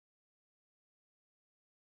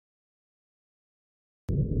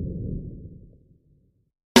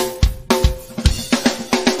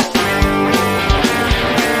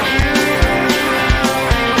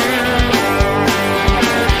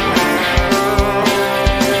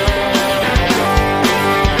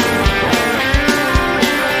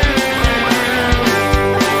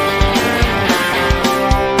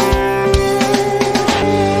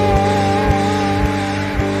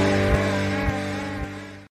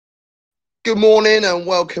Good morning and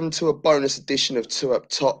welcome to a bonus edition of Two Up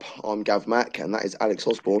Top. I'm Gav Mack and that is Alex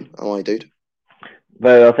Osborne. How are you, dude?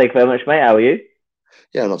 Very well, thank you very much, mate. How are you?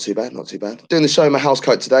 Yeah, not too bad, not too bad. Doing the show in my house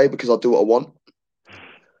coat today because I do what I want.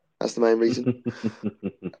 That's the main reason.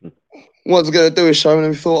 Was going to do a show and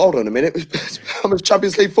then we thought, hold on a minute, how much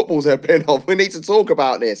Champions League football's there been on? We need to talk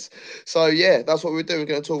about this. So yeah, that's what we're doing. We're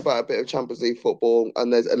going to talk about a bit of Champions League football,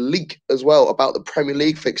 and there's a leak as well about the Premier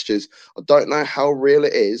League fixtures. I don't know how real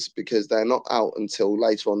it is because they're not out until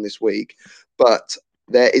later on this week, but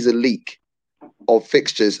there is a leak of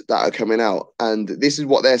fixtures that are coming out, and this is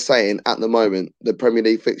what they're saying at the moment. The Premier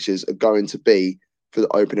League fixtures are going to be for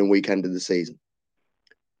the opening weekend of the season.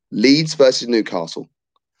 Leeds versus Newcastle,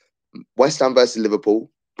 West Ham versus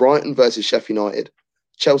Liverpool, Brighton versus Sheffield United,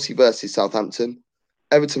 Chelsea versus Southampton,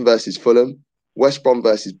 Everton versus Fulham, West Brom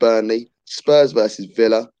versus Burnley, Spurs versus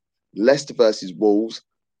Villa, Leicester versus Wolves,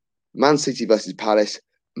 Man City versus Palace,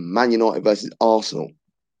 Man United versus Arsenal.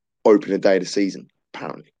 Opening day of the season,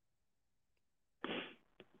 apparently.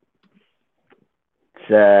 It's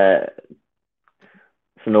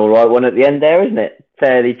an all right one at the end there, isn't it?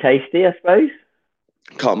 Fairly tasty, I suppose.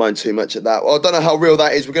 Can't mind too much at that. Well, I don't know how real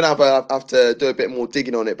that is. We're going to have to do a bit more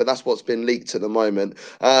digging on it, but that's what's been leaked at the moment.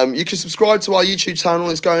 You can subscribe to our YouTube channel.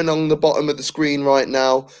 It's going on the bottom of the screen right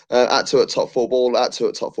now, at Two at Top Football, at Two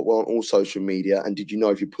at Top Football on all social media. And did you know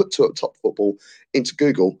if you put Two at Top Football into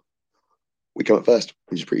Google, we come up first,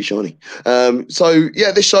 which is pretty shiny. So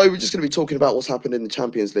yeah, this show we're just going to be talking about what's happened in the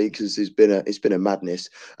Champions League because it's been a madness.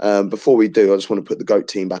 Before we do, I just want to put the GOAT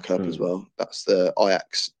team back up as well. That's the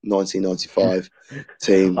Ajax 1995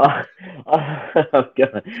 team. Oh,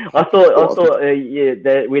 God. I thought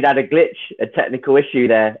we'd had a glitch, a technical issue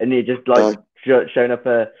there, and you just showing up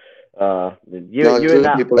you and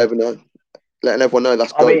that. People ever know, letting everyone know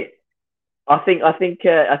that's GOAT. I mean, I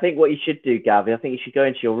think what you should do, Gavin, I think you should go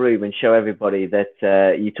into your room and show everybody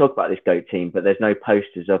that you talk about this GOAT team, but there's no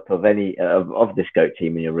posters up of any of this GOAT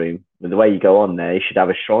team in your room. With the way you go on there, you should have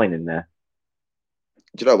a shrine in there.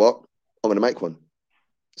 Do you know what? I'm going to make one.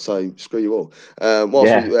 So screw you all.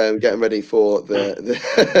 Whilst we're getting ready for the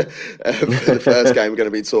first game we're going to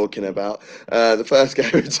be talking about, the first game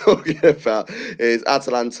we're talking about is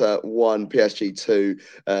Atalanta 1, PSG 2.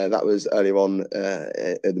 That was earlier on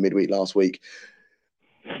at the midweek last week.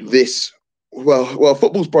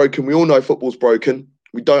 Football's broken. We all know football's broken.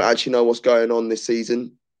 We don't actually know what's going on this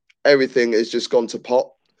season. Everything has just gone to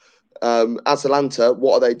pot. Atalanta,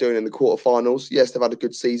 what are they doing in the quarterfinals? Yes, they've had a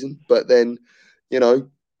good season, but then,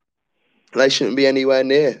 they shouldn't be anywhere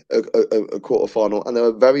near a quarter-final, and they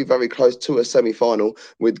were very, very close to a semi-final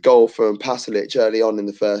with goal from Pasalic early on in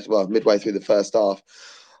midway through the first half.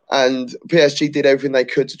 And PSG did everything they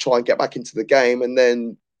could to try and get back into the game, and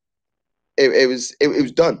then it was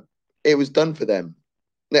done. It was done for them.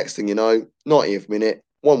 Next thing you know, 90th minute,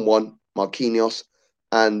 1-1, Marquinhos,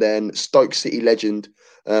 and then Stoke City legend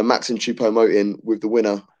Maxim Choupo-Moting with the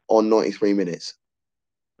winner on 93 minutes.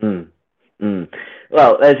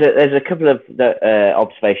 Well, there's a couple of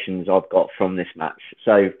observations I've got from this match.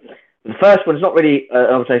 So the first one is not really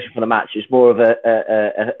an observation for the match. It's more of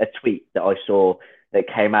a tweet that I saw that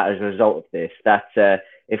came out as a result of this. That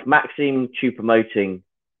if Maxim Choupo-Moting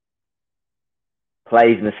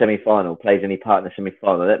plays in the semi-final, plays any part in the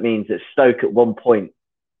semi-final, that means that Stoke at one point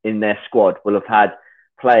in their squad will have had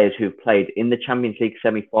players who've played in the Champions League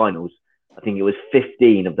semi-finals. I think it was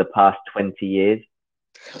 15 of the past 20 years.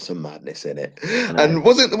 That's a madness, isn't it? And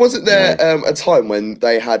wasn't there a time when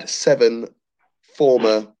they had 7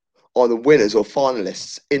 former either winners or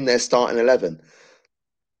finalists in their starting 11?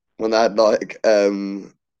 When they had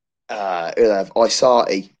Isati,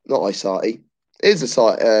 not Isati. It is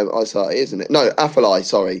Isati, isn't it? No, Afellay,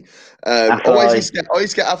 sorry. I used to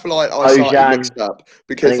get Afellay and Isati mixed up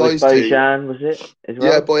because those two. Bojan, was it as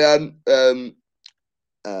well? Yeah, Bojan,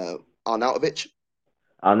 Arnautovic.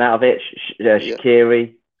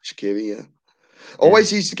 Shaqiri. Shaqiri, yeah.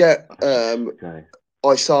 Always used to get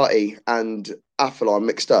Isati and Afellay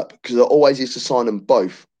mixed up because I always used to sign them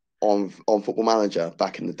both on Football Manager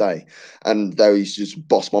back in the day, and they used to just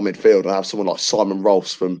boss my midfield and have someone like Simon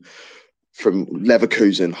Rolfs from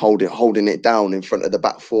Leverkusen holding it down in front of the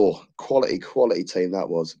back four. Quality team that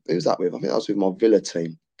was. Who was that with? I think that was with my Villa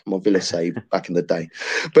team, my Villa save back in the day.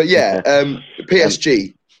 But yeah,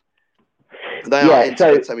 PSG. They are into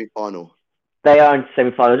the semi-final. They are in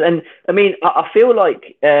semi-finals. And, I mean, I feel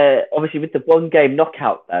like, obviously, with the one-game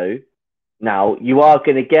knockout, though, now, you are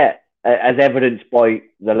going to get, as evidenced by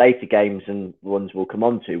the later games and ones we'll come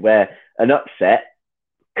on to, where an upset,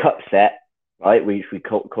 right, which we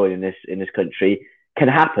call in this country, can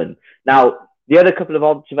happen. Now, the other couple of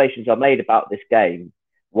observations I made about this game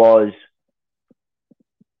was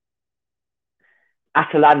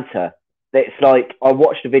Atalanta, it's like I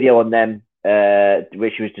watched a video on them,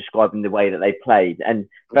 which was describing the way that they played, and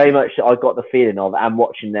very much I got the feeling of, and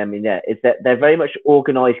watching them in there, is that they're very much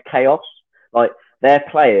organised chaos. Like their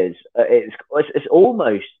players, it's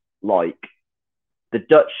almost like the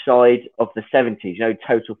Dutch side of the 70s,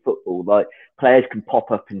 total football. Like players can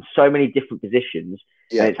pop up in so many different positions,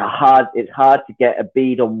 and it's hard to get a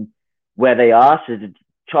bead on where they are. So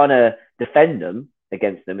trying to defend them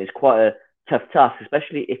against them is quite a tough task,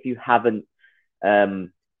 especially if you haven't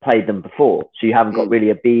played them before. So you haven't got really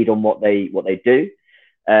a bead on what they do,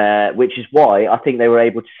 which is why I think they were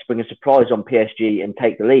able to spring a surprise on PSG and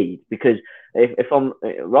take the lead. Because if I'm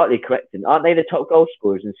rightly correct, aren't they the top goal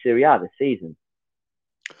scorers in Serie A this season?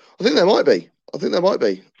 I think they might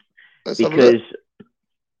be. Let's because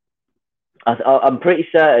I'm pretty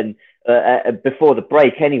certain before the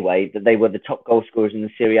break anyway that they were the top goal scorers in the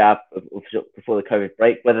Serie A before the COVID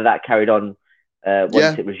break. Whether that carried on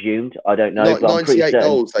once it resumed, I don't know. But 98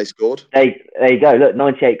 goals they scored. There you go. Look,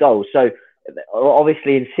 98 goals. So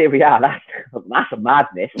obviously in Serie A, that's a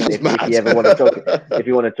madness. If you ever want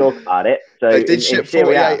to talk about it. So they did ship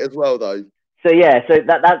 48 as well, though. So yeah, so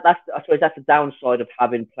that's I suppose that's the downside of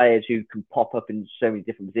having players who can pop up in so many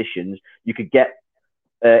different positions. You could get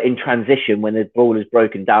in transition when the ball is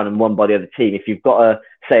broken down and won by the other team. If you've got a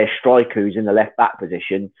striker who's in the left back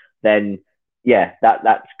position, then yeah,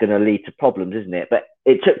 that's going to lead to problems, isn't it? But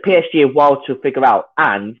it took PSG a while to figure out,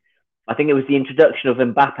 and I think it was the introduction of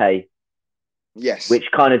Mbappe, yes,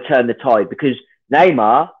 which kind of turned the tide, because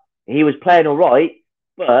Neymar, he was playing all right,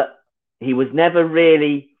 but he was never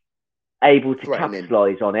really able to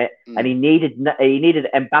capitalise on it, and he needed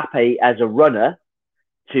Mbappe as a runner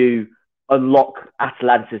to unlock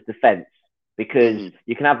Atalanta's defence, because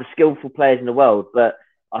you can have the skillful players in the world, but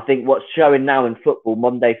I think what's showing now in football,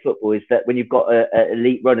 modern day football, is that when you've got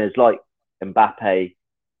elite runners like Mbappe,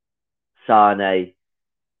 Sane,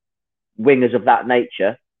 wingers of that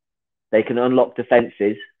nature, they can unlock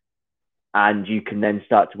defences, and you can then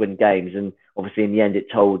start to win games. And obviously, in the end, it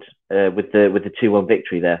told with the 2-1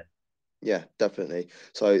 victory there. Yeah, definitely.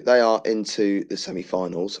 So they are into the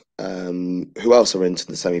semi-finals. Who else are into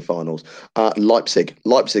the semi-finals? Leipzig.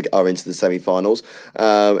 Leipzig are into the semi-finals.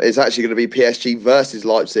 It's actually going to be PSG versus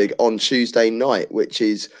Leipzig on Tuesday night, which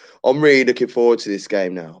is, I'm really looking forward to this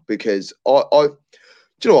game now, because do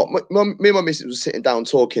you know what? Me and my missus was sitting down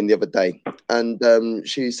talking the other day, and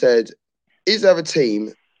she said, "Is there a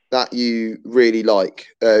team that you really like?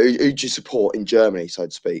 Who do you support in Germany, so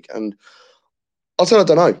to speak?" And I said, "I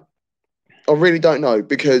don't know. I really don't know,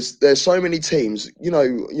 because there's so many teams.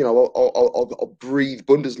 I'll breathe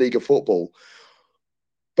Bundesliga football,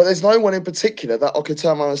 but there's no one in particular that I could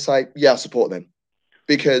turn around and say, yeah, I support them,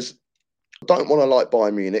 because I don't want to like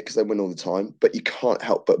Bayern Munich because they win all the time, but you can't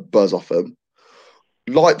help but buzz off them.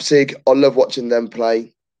 Leipzig, I love watching them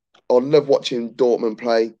play. I love watching Dortmund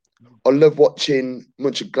play. I love watching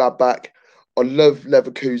Mönchengladbach. I love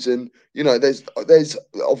Leverkusen.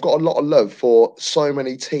 I've got a lot of love for so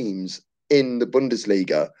many teams in the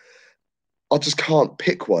Bundesliga. I just can't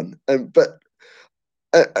pick one. But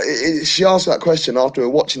she asked that question after we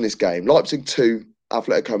were watching this game. Leipzig 2,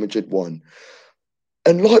 Atletico Madrid 1.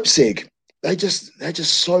 And Leipzig, they're just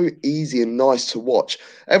so easy and nice to watch.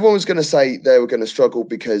 Everyone was going to say they were going to struggle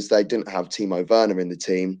because they didn't have Timo Werner in the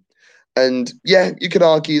team. And yeah, you could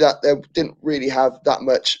argue that they didn't really have that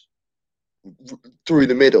much through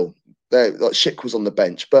the middle. Like Schick was on the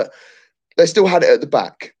bench, but they still had it at the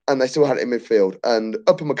back, and they still had it in midfield. And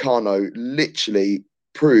Upamecano literally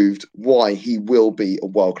proved why he will be a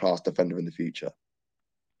world-class defender in the future.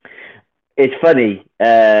 It's funny.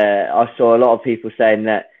 I saw a lot of people saying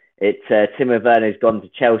that Timo Werner's gone to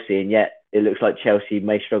Chelsea, and yet it looks like Chelsea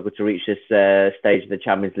may struggle to reach this stage of the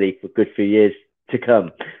Champions League for a good few years to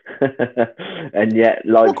come. And yet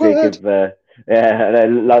Leipzig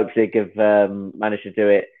have managed to do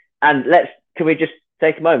it. And can we just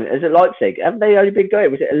take a moment? As a Leipzig, haven't they only been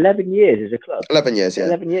going? Was it 11 years as a club? 11 years, yeah.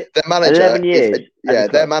 11 years. Their manager 11 years.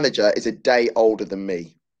 Their manager is a day older than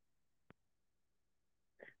me.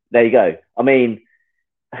 There you go. I mean,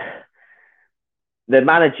 the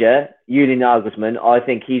manager, Julian Nagelsmann, I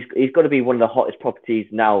think he's got to be one of the hottest properties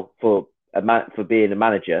now for being a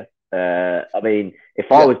manager. I mean,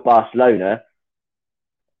 if I was Barcelona,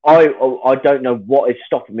 I don't know what is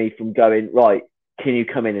stopping me from going, right, can you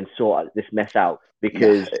come in and sort this mess out?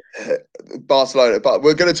 Because Barcelona, but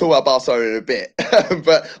we're going to talk about Barcelona in a bit.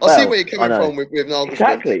 But I see where you're coming from with Nagelsmann.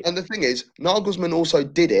 Exactly. And the thing is, Nagelsmann also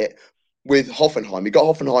did it with Hoffenheim. He got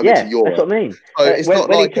Hoffenheim into Europe. That's what I mean. So it's when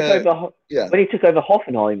he took over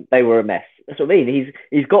Hoffenheim, they were a mess. That's what I mean.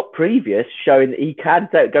 He's got previous showing that he can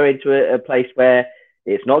go into a place where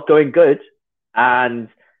it's not going good, and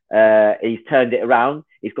he's turned it around.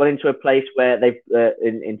 He's gone into a place where they've,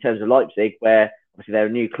 in terms of Leipzig, where obviously they're a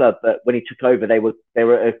new club, but when he took over, they were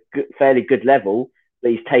at a fairly good level.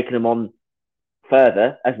 But he's taken them on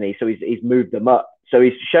further, hasn't he? So he's moved them up. So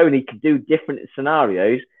he's shown he can do different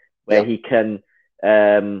scenarios where he can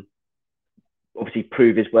obviously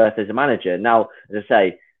prove his worth as a manager. Now, as I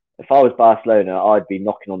say, if I was Barcelona, I'd be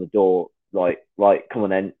knocking on the door like, right, come on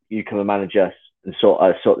then, you come and manage us and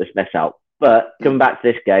sort this mess out. But coming back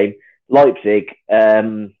to this game, Leipzig,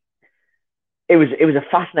 it was a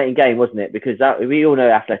fascinating game, wasn't it? Because we all know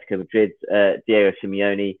Atletico Madrid, Diego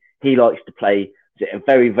Simeone, he likes to play a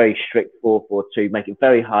very, very strict 4-4-2, make it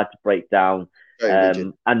very hard to break down,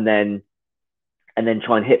 and then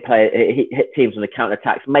try and hit teams on the counter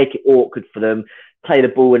attacks, make it awkward for them, play the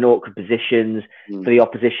ball in awkward positions for the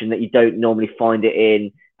opposition that you don't normally find it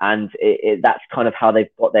in, and that's kind of how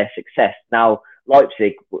they've got their success. Now,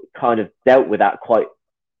 Leipzig kind of dealt with that quite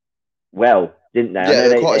well, didn't they? Yeah,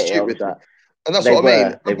 they're quite astute with that. And that's what I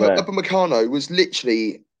mean. Upamecano was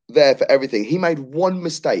literally there for everything. He made one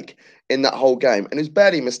mistake in that whole game, and it was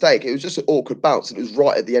barely a mistake. It was just an awkward bounce, and it was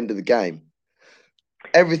right at the end of the game.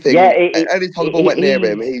 Everything. Any time the ball went near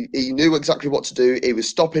him, he knew exactly what to do. He was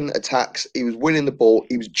stopping attacks. He was winning the ball.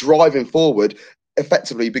 He was driving forward,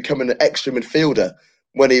 effectively becoming an extra midfielder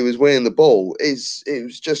when he was winning the ball. It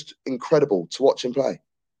was just incredible to watch him play.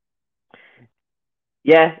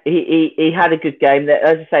 Yeah, he had a good game.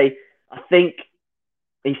 As I say, I think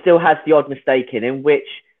he still has the odd mistake in him, which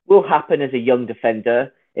will happen as a young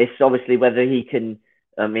defender. It's obviously whether he can.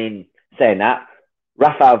 I mean, saying that,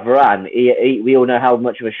 Rafael Varane, we all know how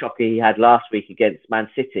much of a shocker he had last week against Man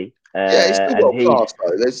City. He's still world class,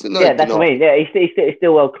 though. There's no that's what I mean. Yeah, he's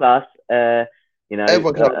still world class.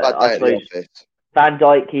 Everyone can have a bad day at the office. Van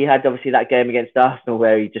Dijk, he had obviously that game against Arsenal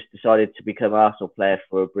where he just decided to become an Arsenal player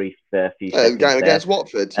for a brief few seconds. Game against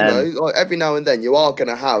Watford, like every now and then you are going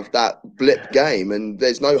to have that blip game, and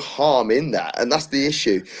there's no harm in that, and that's the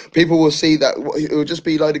issue. People will see that it will just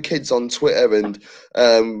be a load of kids on Twitter and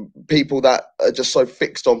people that are just so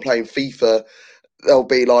fixed on playing FIFA. They'll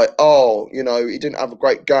be like, oh, he didn't have a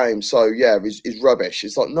great game, so yeah, he's rubbish.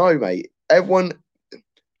 It's like, no, mate.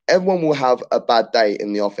 Everyone will have a bad day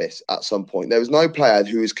in the office at some point. There is no player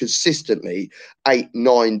who is consistently 8,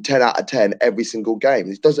 9, 10 out of 10 every single game.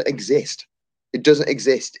 This doesn't exist. It doesn't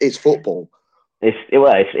exist. It's football. It's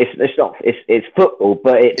football,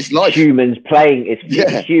 but it's life. Humans playing.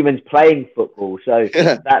 It's humans playing football. So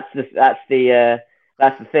that's the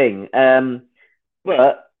thing.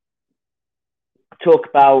 But talk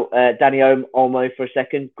about Dani Olmo for a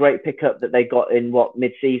second. Great pickup that they got in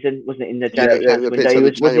mid-season, wasn't it? In the January window,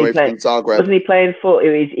 wasn't he playing for?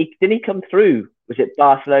 Didn't he come through? Was it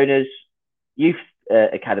Barcelona's youth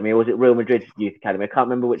academy or was it Real Madrid's youth academy? I can't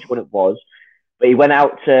remember which one it was. But he went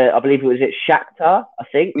out to, I believe it was at Shakhtar, I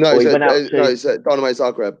think. No, it's Dynamo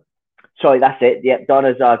Zagreb. Sorry, that's it. Yeah,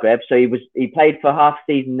 Dynamo Zagreb. So he played for half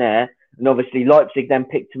season there, and obviously Leipzig then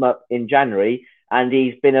picked him up in January. And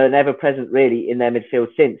he's been an ever-present, really, in their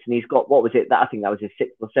midfield since. And he's got, I think that was his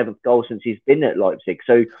 6th or 7th goal since he's been at Leipzig.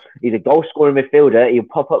 So he's a goal-scoring midfielder. He'll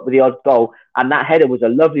pop up with the odd goal. And that header was a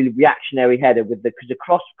lovely reactionary header because the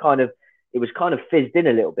cross it was kind of fizzed in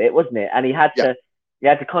a little bit, wasn't it? And he had to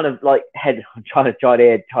kind of like head, trying to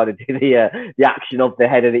do the action of the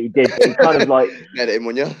header that he did. He kind of like head it in,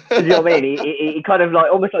 wouldn't you? Do you know what I mean? He kind of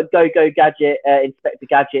like almost like go Gadget, Inspector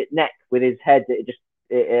Gadget neck with his head.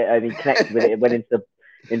 And he connected with it. It went into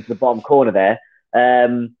the bottom corner there.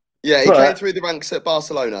 He came through the ranks at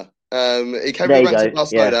Barcelona.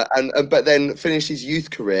 But then finished his youth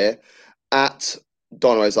career at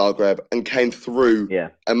Dynamo Zagreb and came through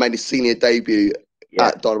and made his senior debut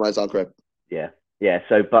at Dynamo Zagreb. Yeah.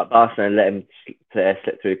 So, but Barcelona let him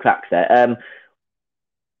slip through the cracks there.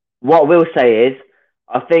 What I will say is,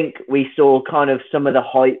 I think we saw kind of some of the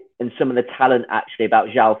hype and some of the talent actually about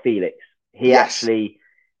João Felix. He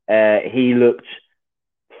looked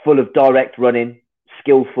full of direct running,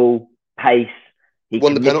 skillful, pace. He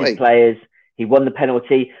won the penalty. Players. He won the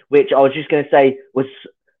penalty, which I was just going to say was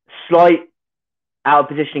slight out of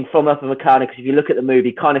positioning from Upamecano, because if you look at the move,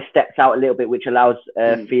 he kind of steps out a little bit, which allows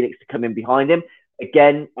Felix to come in behind him.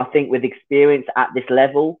 Again, I think with experience at this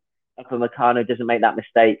level, Upamecano doesn't make that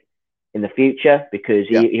mistake in the future because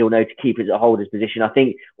he'll know to keep hold his position. I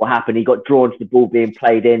think what happened, he got drawn to the ball being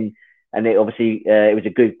played in, and it obviously it was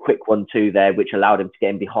a good quick 1-2 there, which allowed him to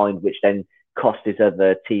get in behind, which then cost his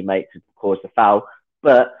other teammates and caused the foul.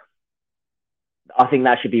 But I think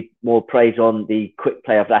that should be more praise on the quick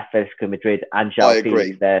play of Atletico Madrid and João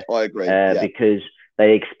Felix there. I agree. Because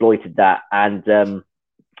they exploited that, and I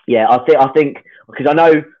think because I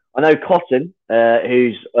know Cotton,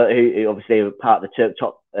 who obviously part of the Turk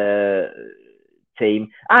top team,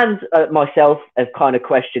 and myself have kind of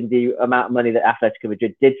questioned the amount of money that Atletico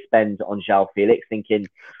Madrid did spend on João Felix, thinking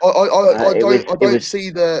I don't see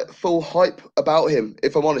the full hype about him.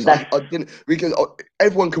 If I'm honest, I didn't.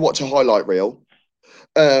 Everyone can watch a highlight reel,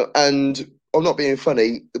 and I'm not being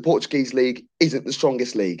funny. The Portuguese league isn't the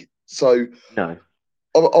strongest league, so no.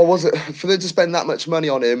 I wasn't for them to spend that much money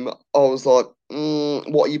on him. I was like,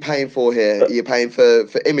 what are you paying for here? Are you paying for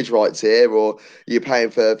image rights here, or are you paying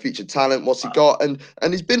for future talent? What's he got? And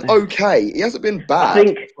he's been okay. He hasn't been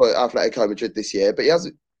bad for Atletico Madrid this year, but he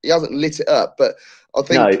hasn't lit it up. But I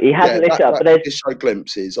think he hasn't lit it up. But there's just show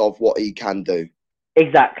glimpses of what he can do.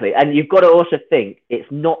 Exactly, and you've got to also think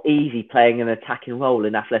it's not easy playing an attacking role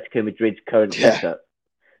in Atletico Madrid's current setup.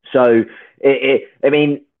 So, I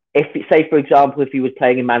mean, if say for example, if he was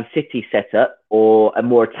playing in Man City setup or a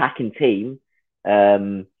more attacking team,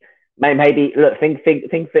 maybe look think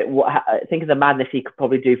of the madness he could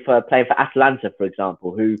probably do for playing for Atalanta, for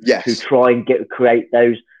example, who try and create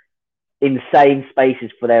those insane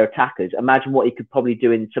spaces for their attackers. Imagine what he could probably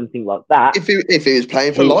do in something like that if he was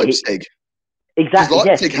playing for Leipzig. Exactly.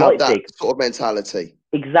 Leipzig have that sort of mentality.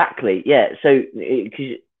 Exactly. Yeah. So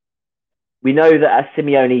because we know that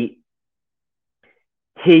Simeone,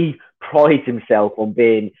 he prides himself on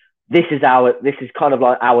being. This is kind of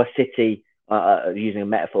like our city. Using a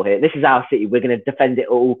metaphor here, this is our city. We're going to defend it at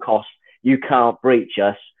all costs. You can't breach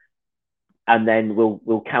us, and then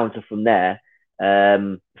we'll counter from there.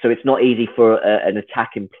 So it's not easy for an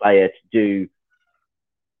attacking player to do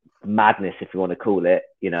madness, if you want to call it,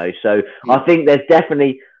 So I think there's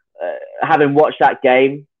definitely, having watched that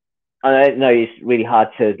game, I don't know, it's really hard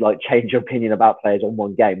to change your opinion about players on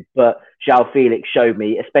one game, but João Felix showed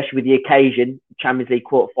me, especially with the occasion, Champions League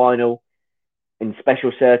quarter-final, in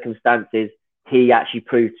special circumstances, he actually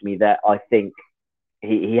proved to me that I think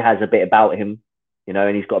he has a bit about him,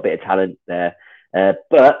 and he's got a bit of talent there.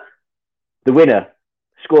 But the winner,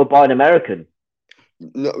 scored by an American.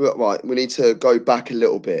 No, right, we need to go back a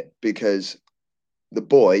little bit because the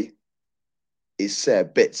boy is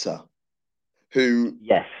Seb Bitzer, who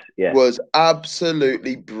was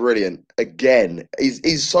absolutely brilliant. Again, he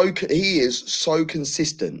is so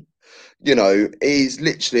consistent. He's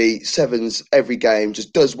literally sevens every game,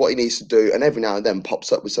 just does what he needs to do, and every now and then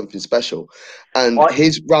pops up with something special. And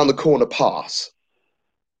his round the corner pass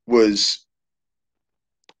was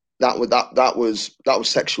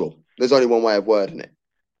sexual. There's only one way of wording it.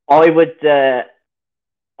 I'd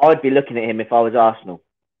be looking at him if I was Arsenal.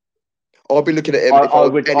 I'd be looking at him if I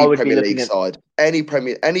was any Premier League side, any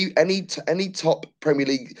top Premier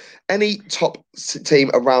League, any top team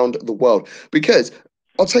around the world. Because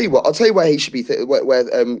I'll tell you where he should be.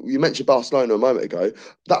 Where you mentioned Barcelona a moment ago.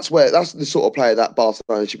 That's the sort of player that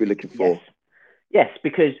Barcelona should be looking for. Yes,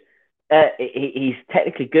 because he's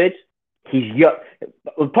technically good. He's young.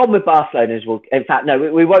 The problem with Barcelona is, in fact, no,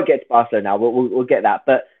 we won't get to Barcelona now. We'll get that,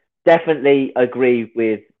 but definitely agree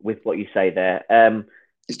with what you say there.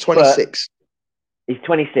 He's 26. He's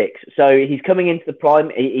 26, so he's coming into the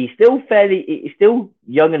prime. He's still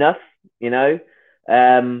young enough, and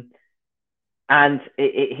I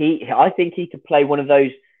think he could play one of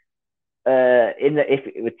those.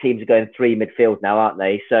 If teams are going 3 midfield now, aren't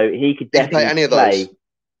they? So he could definitely play any of those.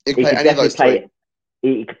 He could play any of those three.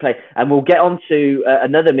 He could play, and we'll get on to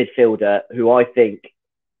another midfielder who I think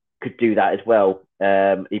could do that as well.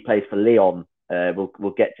 He plays for Lyon.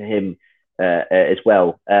 We'll get to him as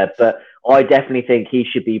well. But I definitely think he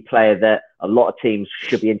should be a player that a lot of teams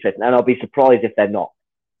should be interested in, and I'll be surprised if they're not.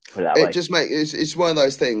 Put it that way. It's one of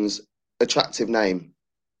those things. Attractive name.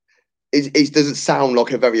 It doesn't sound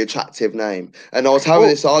like a very attractive name. And I was having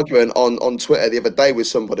this argument on Twitter the other day with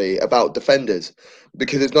somebody about defenders,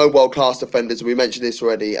 because there's no world-class defenders. And we mentioned this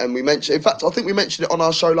already. And in fact, I think we mentioned it on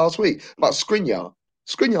our show last week about Skriniar.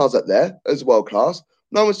 Skriniar's up there as world-class.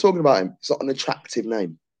 No one's talking about him. It's not an attractive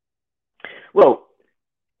name. Well,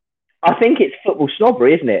 I think it's football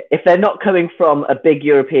snobbery, isn't it? If they're not coming from a big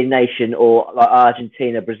European nation or like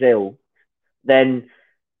Argentina, Brazil, then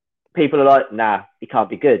people are like, nah, he can't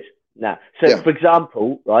be good. Nah. So, for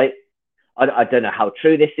example, right, I don't know how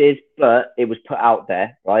true this is, but it was put out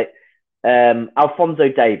there, right? Alphonso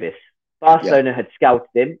Davies, Barcelona had scouted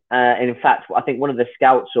him. And in fact, I think one of the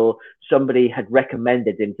scouts or somebody had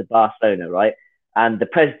recommended him to Barcelona, right? And the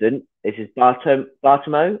president, this is Bartomeu,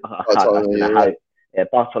 Bartomeu,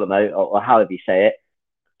 or however you say it,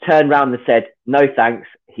 turned around and said, no thanks,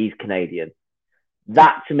 he's Canadian.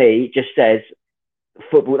 That to me just says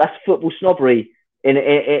football, that's football snobbery in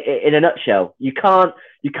a nutshell. You can't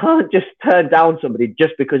just turn down somebody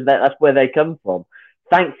just because that's where they come from.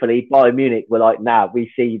 Thankfully, Bayern Munich were like, nah,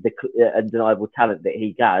 we see the undeniable talent that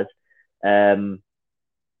he has, and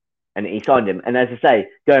he signed him. And as I say,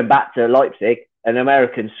 going back to Leipzig, an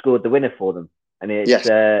American scored the winner for them, and it's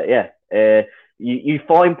you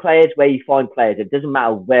find players where you find players. It doesn't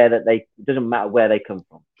matter where they come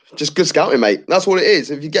from. Just good scouting, mate. That's what it is.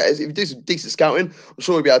 If you do some decent scouting, I'm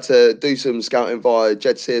sure we'll be able to do some scouting via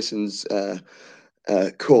Jed Searson's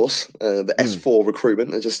course, the S4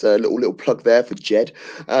 recruitment. And just a little plug there for Jed.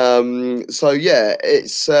 So yeah,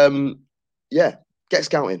 it's get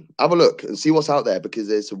scouting, have a look and see what's out there, because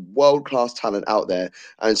there's some world-class talent out there,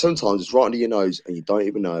 and sometimes it's right under your nose and you don't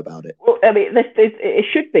even know about it. Well, I mean, it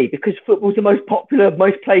should be, because football's the most popular,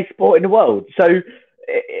 most played sport in the world. So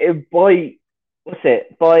by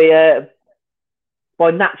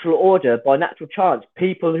natural order, by natural chance,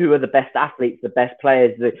 people who are the best athletes, the best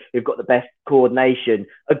players, who've got the best coordination,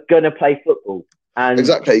 are gonna play football. And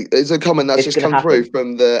exactly, it's a comment that's just come through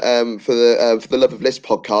from the for the Love of List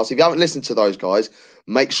podcast. If you haven't listened to those guys,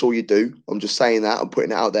 make sure you do. I'm just saying that. I'm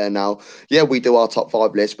putting it out there now. Yeah, we do our top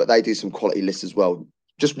 5 list, but they do some quality lists as well.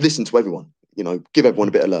 Just listen to everyone. Give everyone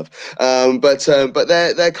a bit of love. But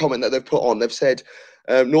their comment that they've put on, they've said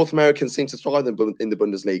North Americans seem to thrive in the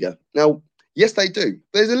Bundesliga. Now, yes, they do.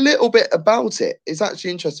 There's a little bit about it. It's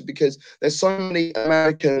actually interesting because there's so many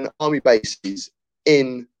American army bases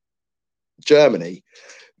in Germany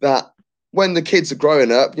that when the kids are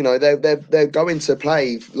growing up, they're going to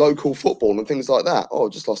play local football and things like that. Oh, I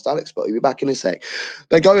just lost Alex, but he'll be back in a sec.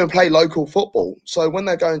 They go and play local football. So when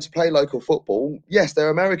they're going to play local football, yes, they're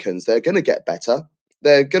Americans. They're going to get better.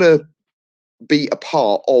 They're going to be a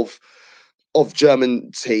part of German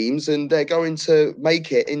teams, and they're going to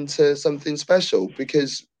make it into something special,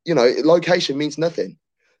 because location means nothing.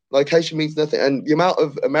 Location means nothing, and the amount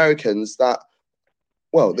of Americans that,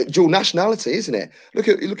 well, the dual nationality, isn't it? Look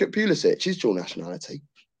at Pulisic, his dual nationality.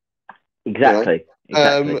 Exactly.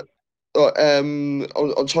 I'm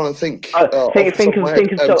trying to think. Think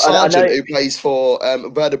of Sargent, who plays for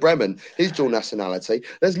Werder Bremen, his dual nationality.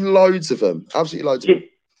 There's loads of them, absolutely loads of them.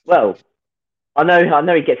 Well, I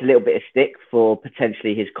know he gets a little bit of stick for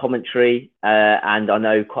potentially his commentary, and I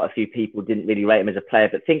know quite a few people didn't really rate him as a player.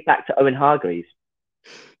 But think back to Owen Hargreaves.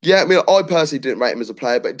 Yeah, I mean, I personally didn't rate him as a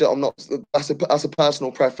player, but I'm not. That's a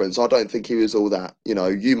personal preference. I don't think he was all that.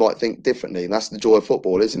 You might think differently, and that's the joy of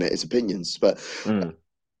football, isn't it? It's opinions, but he's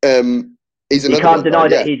another. You can't deny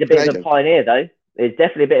that he's a bit of a pioneer, though. He's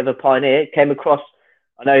definitely a bit of a pioneer. Came across.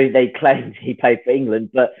 I know they claimed he played for England,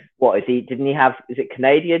 but what is he? Didn't he have? Is it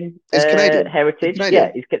Canadian? It's Canadian heritage.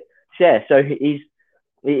 Canadian. Yeah, so he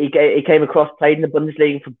came across, played in the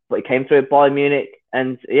Bundesliga, but he came through at Bayern Munich,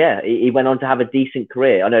 and he went on to have a decent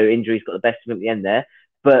career. I know injuries got the best of him at the end there,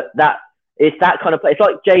 but it's that kind of play. It's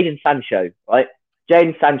like Jadon Sancho, right?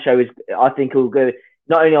 Jadon Sancho is, I think, he'll go.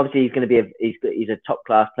 Not only obviously he's going to be he's a top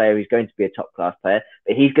class player. He's going to be a top class player,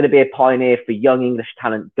 but he's going to be a pioneer for young English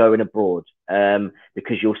talent going abroad.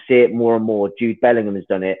 Because you'll see it more and more. Jude Bellingham has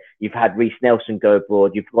done it. You've had Reece Nelson go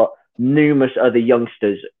abroad. You've got numerous other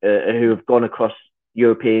youngsters who have gone across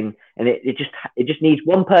European, and it just needs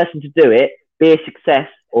one person to do it, be a success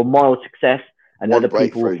or mild success, and other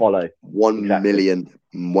people will follow. 1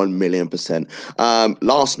 million%.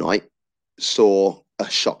 Last night saw a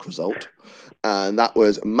shock result, and that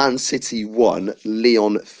was Man City 1,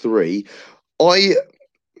 Lyon 3. We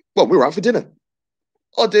were out for dinner.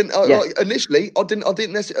 Initially, I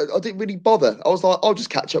didn't really bother. I was like, I'll just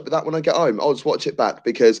catch up with that when I get home. I'll just watch it back,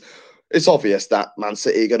 because it's obvious that Man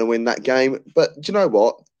City are going to win that game. But do you know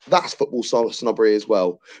what? That's football snobbery as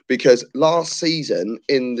well. Because last season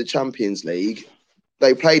in the Champions League,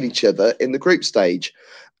 they played each other in the group stage,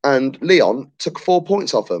 and Lyon took 4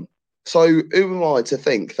 points off them. So who am I to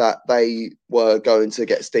think that they were going to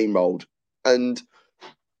get steamrolled? And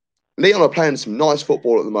Lyon are playing some nice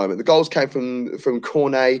football at the moment. The goals came from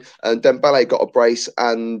Cornet, and Dembele got a brace,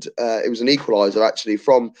 and it was an equaliser actually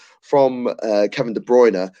from Kevin De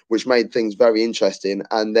Bruyne, which made things very interesting.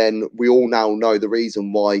 And then we all now know the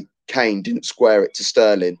reason why Kane didn't square it to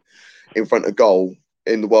Sterling in front of goal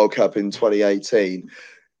in the World Cup in 2018,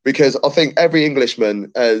 because I think every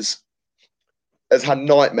Englishman has had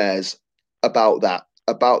nightmares about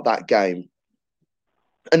that game.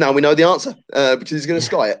 And now we know the answer, because he's going to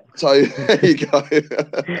sky it. So there you go.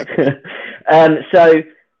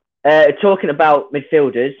 Talking about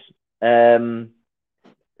midfielders,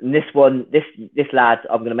 this lad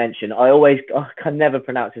I'm going to mention, I can never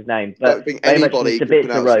pronounce his name, but I don't think anybody can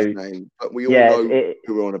pronounce his name, but we all know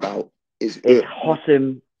who we're on about. It's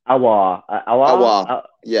Hossam Awar.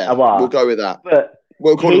 Yeah, we'll Awar. go with that. But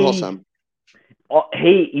We'll call him Hossam.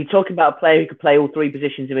 You talking about a player who could play all three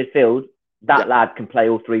positions in midfield. That lad can play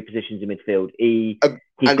all three positions in midfield. He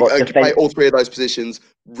can play all three of those positions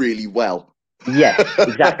really well. Yes,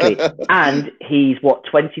 exactly. And he's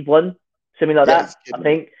 21, something like that, I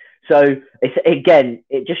think. So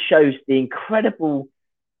it just shows the incredible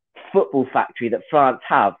football factory that France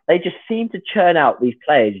have. They just seem to churn out these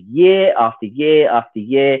players year after year after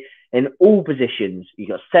year in all positions. You've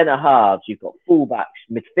got centre halves, you've got fullbacks,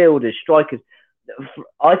 midfielders, strikers.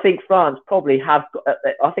 I think France have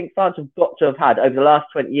got to have had over the last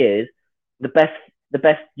 20 years the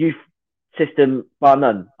best youth system bar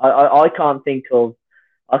none. I can't think of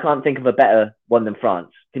a better one than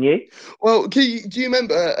France. Can you? Well, do you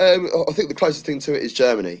remember? I think the closest thing to it is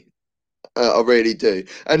Germany. I really do.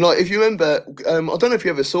 And like, if you remember, I don't know if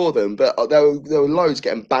you ever saw them, but there were loads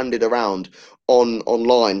getting banded around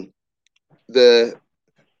online.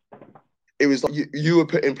 It was like you were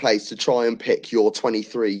put in place to try and pick your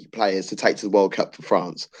 23 players to take to the World Cup for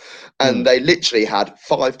France, and they literally had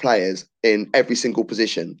 5 players in every single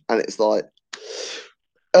position, and it's like,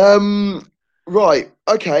 right,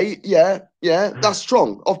 okay, yeah, that's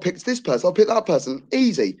strong. I've picked this person, I've picked that person,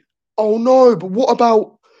 easy. Oh no, but what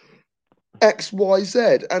about X, Y,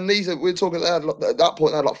 Z? And we're talking at that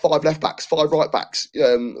point, they had like 5 left backs, 5 right backs,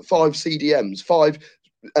 5 CDMs, 5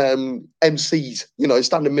 MCs,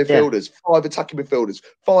 standing midfielders, 5 attacking midfielders,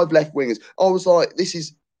 5 left wingers. I was like, this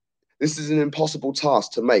is an impossible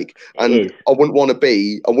task to make, and I wouldn't want to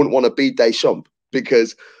be Deschamps,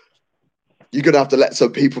 because you're gonna have to let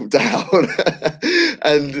some people down.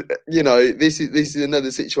 And this is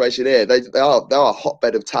another situation here. They are a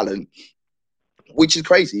hotbed of talent, which is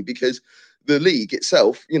crazy, because the league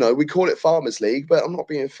itself, we call it Farmers League, but I'm not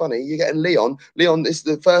being funny. You're getting Lyon. This is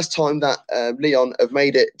the first time that Lyon have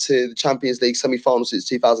made it to the Champions League semi-final since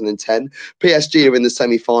 2010. PSG are in the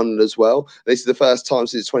semi-final as well. This is the first time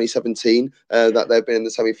since 2017 that they've been in the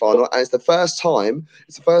semi-final, and it's the first time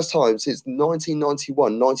since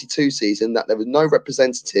 1991-92 season that there were no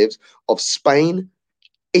representatives of Spain,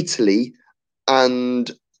 Italy,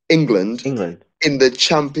 and England in the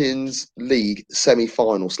Champions League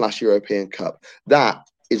semi-final / European Cup. That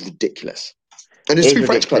is ridiculous. And there's 2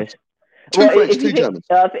 French clubs. 2 French, 2 Germans.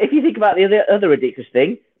 If you think about the other ridiculous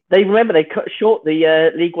thing, they cut short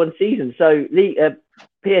the League One season. So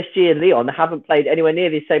PSG and Lyon haven't played anywhere near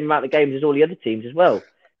the same amount of games as all the other teams as well.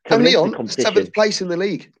 And Lyon, 7th place in the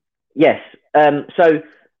league. Yes. So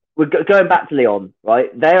we're going back to Lyon, right?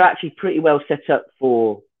 They're actually pretty well set up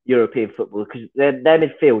for European football, because their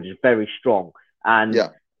midfield is very strong. And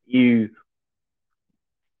if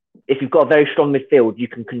you've got a very strong midfield, you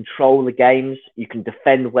can control the games, you can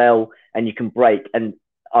defend well, and you can break. And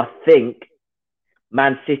I think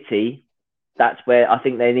Man City, that's where I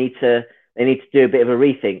think they need to do a bit of a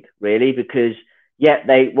rethink, really, because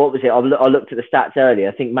what was it? I looked at the stats earlier.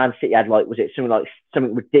 I think Man City had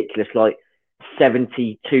something ridiculous, like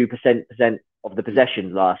 72% of the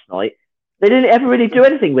possession last night. They didn't ever really do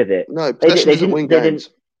anything with it. No, possession doesn't win games.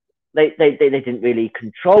 They didn't really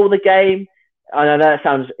control the game. I know that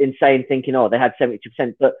sounds insane, thinking, they had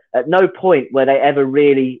 72%, but at no point were they ever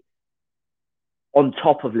really on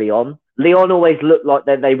top of Lyon. Lyon always looked like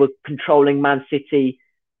they were controlling Man City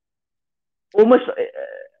almost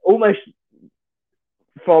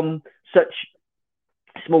from such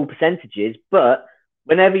small percentages, but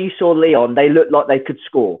whenever you saw Lyon, they looked like they could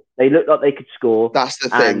score. That's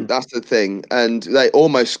the thing. And they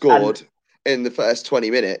almost scored in the first 20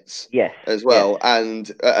 minutes as well. Yes. And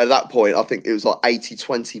at that point, I think it was like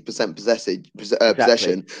 80-20%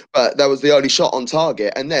 possession. But that was the only shot on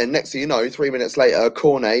target. And then next thing you know, 3 minutes later,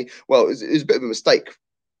 Cornet, it was a bit of a mistake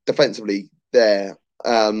defensively there.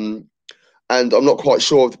 And I'm not quite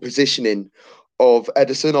sure of the positioning of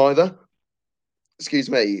Ederson either. Excuse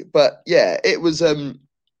me. But yeah, it was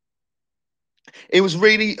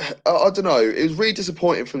really, I don't know, it was really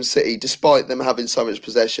disappointing from City, despite them having so much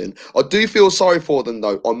possession. I do feel sorry for them,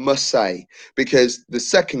 though, I must say, because the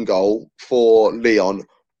second goal for Lyon,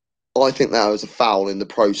 I think that was a foul in the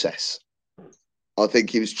process. I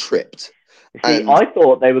think he was tripped. See, I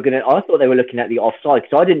thought they were looking at the offside,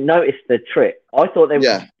 because I didn't notice the trip. I thought they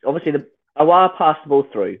were, obviously, Awar passed the ball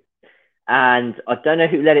through, and I don't know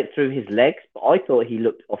who led it through his legs, but I thought he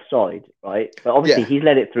looked offside, right? But obviously, he's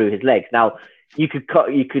led it through his legs. Now, you've got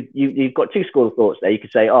 2 schools of thoughts there. You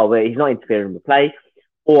could say, well, he's not interfering in the play.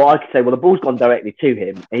 Or I could say, well, the ball's gone directly to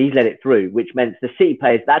him and he's let it through, which meant the City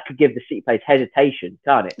players, that could give the City players hesitation,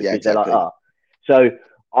 can't it? Because they're like, So,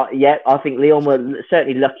 I think Lyon were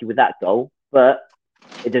certainly lucky with that goal. But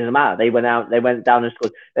it doesn't matter. They went down and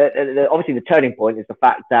scored. Obviously, the turning point is the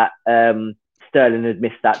fact that Sterling had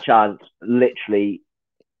missed that chance. Literally,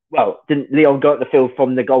 well, didn't Leon go up the field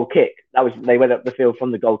from the goal kick? They went up the field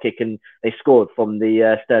from the goal kick and they scored from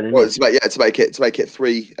the Sterling. Well, to make it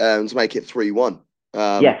 3-1.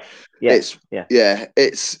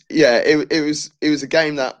 It was a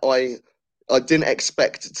game that I didn't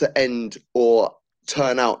expect to end or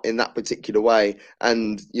turn out in that particular way,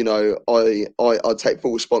 and I take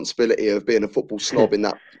full responsibility of being a football snob in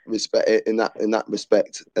that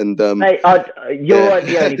respect. And mate, you weren't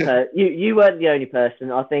the only person. You weren't the only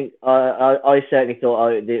person. I think I certainly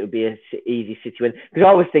thought it would be an easy City win, because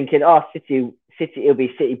I was thinking, City, it'll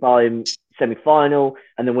be City Bayern semi-final,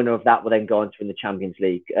 and the winner of that will then go on to win the Champions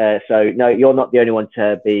League. So no, you're not the only one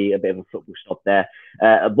to be a bit of a football snob there.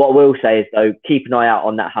 What I will say is, though, keep an eye out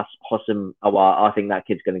on that Houssem Aouar. I think that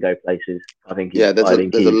kid's going to go places. I think there's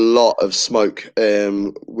a lot of smoke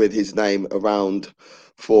with his name around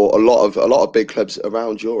for a lot of big clubs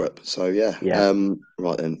around Europe. So yeah.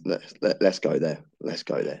 Right then, let's go there.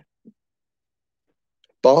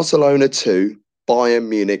 Barcelona 2, Bayern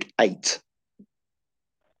Munich 8.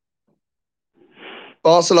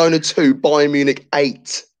 Barcelona 2, Bayern Munich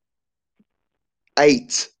 8.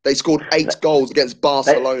 8. They scored 8 goals against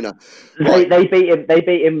Barcelona. They beat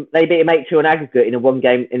him 8-2 on aggregate in a one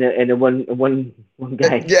game in a one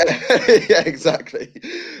game. Yeah, exactly.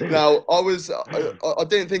 Now I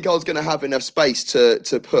didn't think I was going to have enough space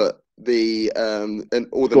to put the and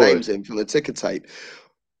all the names in from the ticker tape,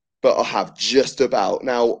 but I have just about.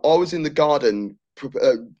 Now I was in the garden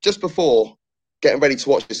just before getting ready to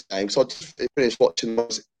watch this game, so I just finished watching the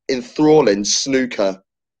most enthralling snooker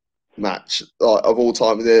match of all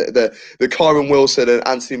time, the Kyron Wilson and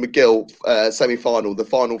Anthony McGill semi-final, the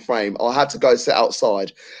final frame. I had to go sit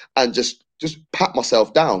outside and just pat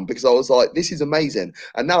myself down, because I was like, this is amazing.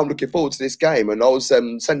 And now I'm looking forward to this game. And I was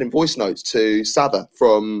sending voice notes to Sather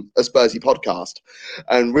from a Spursy podcast,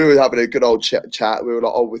 and we were having a good old chat. We were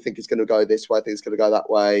like, we think it's going to go this way, I think it's going to go that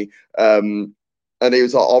way. And he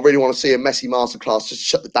was like, I really want to see a Messi masterclass, just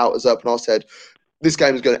shut the doubters up. And I said, this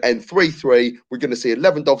game is going to end 3-3. We're going to see a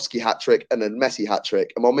Lewandowski hat-trick and a Messi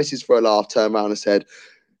hat-trick. And my missus, for a laugh, turned around and said,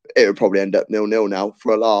 it would probably end up 0-0 now,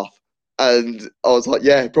 for a laugh. And I was like,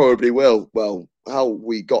 yeah, it probably will. Well, how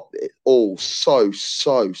we got it all so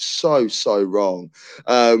wrong.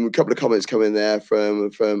 A couple of comments coming there from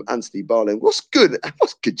Anthony Barling. What's good,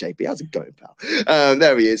 JB? How's it going, pal?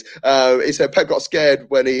 There he is. He said Pep got scared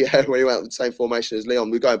when he went with the same formation as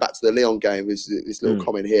Leon. We're going back to the Leon game. This little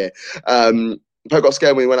comment here. Pep got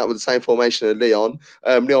scared when he went out with the same formation as Leon.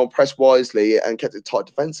 Leon pressed wisely and kept it tight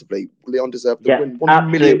defensively. Leon deserved the win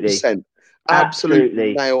 1,000,000%.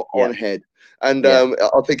 Absolutely nail on head. And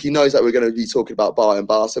I think he knows that we're going to be talking about Bayern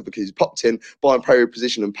Barca, because he's popped in Bayern player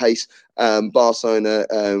position and pace. Barcelona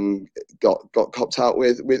got copped out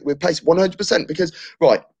with pace 100%. Because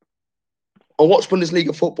I watch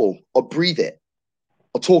Bundesliga football, I breathe it,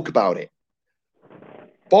 I talk about it.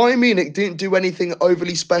 Bayern Munich didn't do anything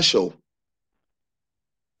overly special.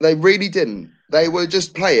 They really didn't. They were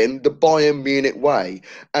just playing the Bayern Munich way,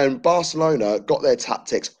 and Barcelona got their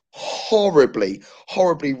tactics horribly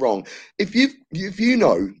wrong. If you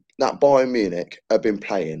know that Bayern Munich have been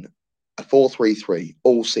playing a 4-3-3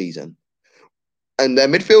 all season, and their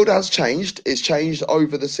midfield has changed, it's changed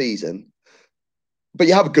over the season, but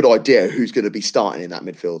you have a good idea who's going to be starting in that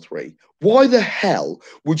midfield three. Why the hell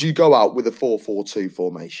would you go out with a 4-4-2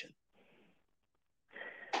 formation?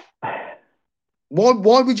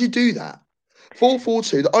 Why would you do that?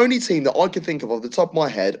 4-4-2, the only team that I can think of off the top of my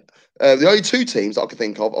head, the only two teams that I can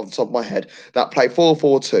think of off the top of my head that play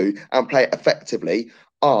 4-4-2 and play effectively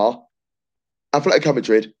are Atletico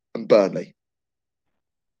Madrid and Burnley.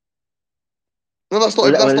 No, that's not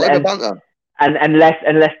even banter. And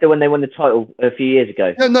Leicester when they won the title a few years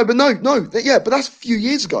ago. But that's a few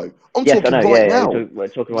years ago. I'm talking right now. We're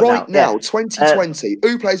talking right now. 2020.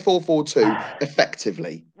 Who plays 4-4-2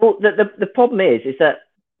 effectively? Well, the problem is that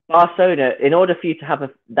Barcelona, in order for you to have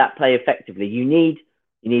that play effectively, you need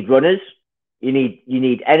runners, you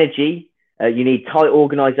need energy, you need tight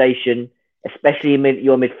organisation, especially in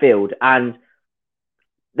your midfield. And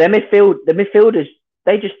the midfielders,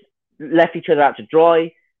 they just left each other out to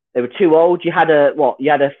dry. They were too old. You had a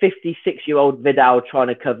 56-year-old Vidal trying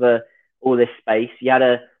to cover all this space. You had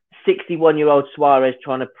a 61-year-old Suarez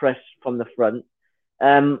trying to press from the front.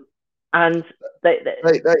 And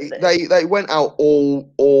they went out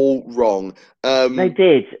all wrong. They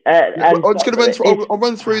did. I'm just going to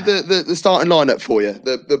run through the starting lineup for you.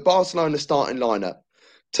 The Barcelona starting lineup: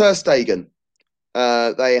 Ter Stegen.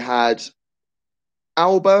 They had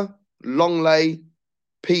Alba, Longley,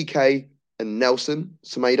 PK and Nelson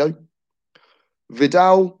Semedo,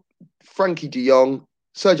 Vidal, Frankie de Jong,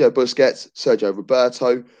 Sergio Busquets, Sergio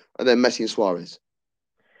Roberto, and then Messi and Suarez.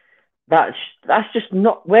 That's just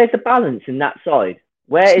not. Where's the balance in that side?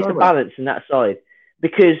 Where is the balance in that side?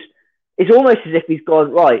 Because it's almost as if he's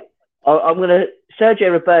gone, right, I'm going to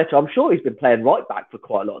Sergio Roberto. I'm sure he's been playing right back for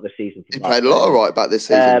quite a lot of the season. He played a lot of right back this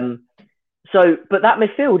season. But that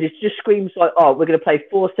midfield just screams like, oh, we're going to play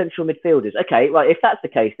 4 central midfielders. Okay, right. If that's the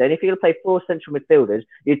case, then if you're going to play 4 central midfielders,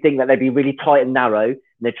 you'd think that they'd be really tight and narrow, and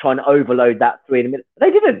they're trying to overload that 3 in the middle.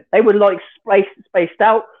 They didn't. They were like spaced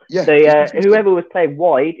out. Yeah. Whoever was playing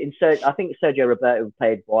wide, I think Sergio Roberto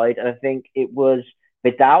played wide, and I think it was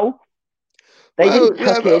Vidal. They didn't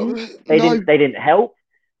tuck in. They didn't help.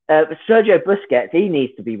 Sergio Busquets, he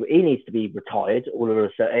needs to be retired. All of a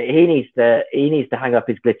sudden, he needs to hang up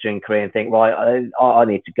his glittering career and think, right, I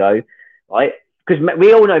need to go, right? Because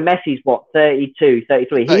we all know Messi's 32,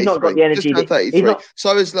 33. He's not got the energy. He's not got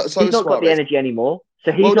the energy anymore.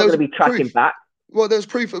 So he's not going to be tracking back. Well, there's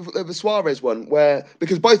proof of the Suarez one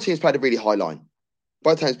because both teams played a really high line.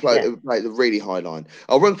 Both teams played a really high line.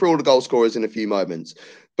 I'll run through all the goal scorers in a few moments,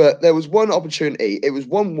 but there was one opportunity. It was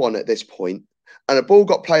 1-1 at this point. And a ball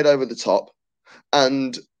got played over the top,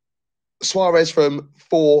 and Suarez from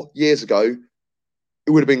 4 years ago,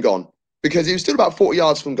 it would have been gone because he was still about 40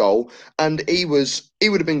 yards from goal, and he would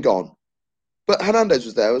have been gone. But Hernandez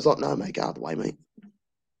was there. I was like, no, mate, get out of the way, mate.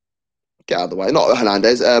 Get out of the way. Not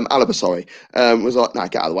Hernandez, Alaba, sorry. Was like, no,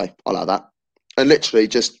 get out of the way. I'll allow that. And literally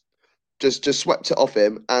just swept it off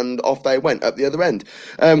him, and off they went at the other end.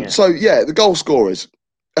 So, the goal scorers.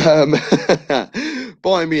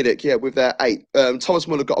 Bayern Munich, with their 8. Thomas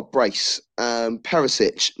Muller got a brace.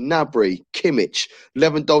 Perisic, Gnabry, Kimmich,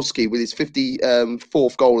 Lewandowski with his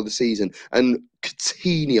 54th goal of the season, and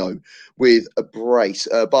Coutinho with a brace.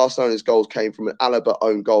 Barcelona's goals came from an Alaba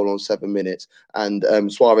own goal on 7 minutes, and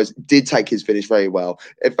Suarez did take his finish very well.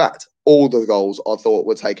 In fact, all the goals I thought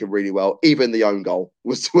were taken really well. Even the own goal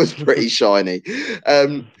was pretty shiny.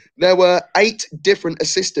 There were 8 different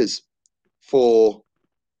assisters for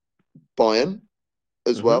Bayern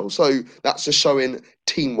as well. So that's just showing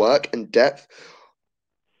teamwork and depth.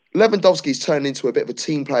 Lewandowski's turned into a bit of a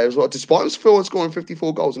team player as well. Despite him scoring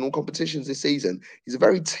 54 goals in all competitions this season, he's a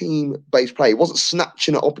very team-based player. He wasn't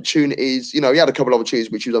snatching at opportunities. He had a couple of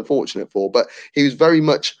opportunities which he was unfortunate for, but he was very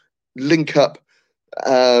much link up,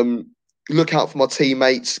 look out for my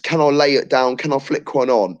teammates. Can I lay it down? Can I flick one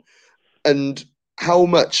on? And how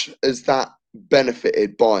much has that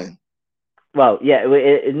benefited Bayern? Well,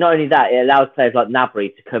 not only that, it allows players like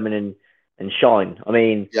Gnabry to come in and shine. I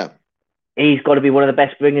mean, he's got to be one of the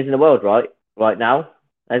best wingers in the world, right now,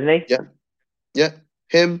 hasn't he? Yeah.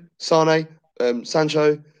 Him, Sane,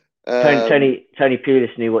 Sancho. Tony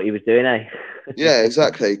Pulis knew what he was doing, eh? Yeah,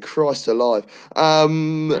 exactly. Christ alive.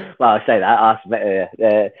 Well, I say that.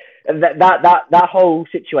 That whole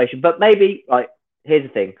situation. But maybe, here's the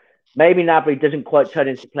thing. Maybe Gnabry doesn't quite turn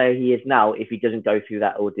into the player he is now if he doesn't go through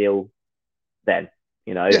that ordeal then,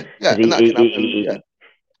 he's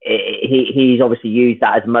obviously used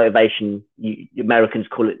that as motivation. Americans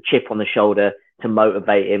call it chip on the shoulder, to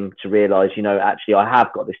motivate him to realise, actually I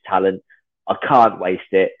have got this talent. I can't waste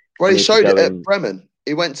it. Well, he showed it at Bremen.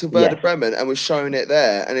 He went to Werder Bremen and was showing it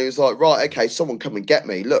there. And he was like, right, okay, someone come and get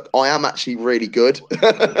me. Look, I am actually really good.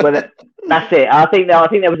 Well, that's it. I think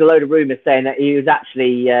there was a load of rumours saying that he was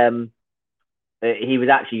actually a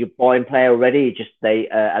Bayern player already. Just they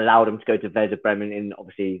allowed him to go to Werder Bremen, and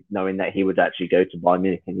obviously knowing that he would actually go to Bayern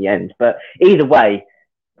Munich in the end. But either way,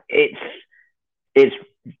 it's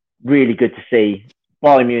really good to see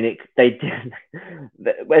Bayern Munich. They did,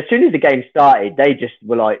 as soon as the game started, they just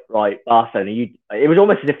were like, right, Barcelona. It was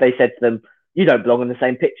almost as if they said to them, "You don't belong on the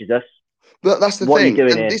same pitch as us." But that's the thing.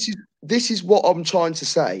 And this is what I'm trying to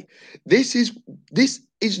say. This is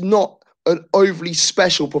not an overly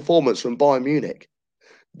special performance from Bayern Munich.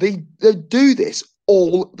 They do this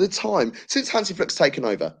all the time since Hansi Flick's taken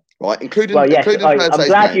over, right? Including I'm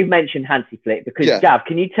glad you've mentioned Hansi Flick because Gav,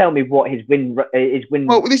 can you tell me what his win?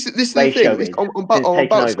 Well, this is the thing. I'm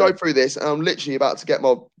about to go through this, and I'm literally about to get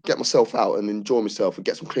myself out and enjoy myself and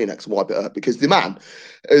get some Kleenex and wipe it up because the man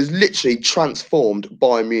has literally transformed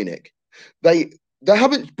Bayern Munich. They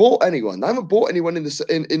haven't bought anyone. They haven't bought anyone in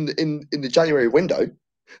the January window.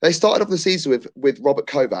 They started off the season with Robert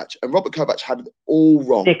Kovac, and Robert Kovac had it all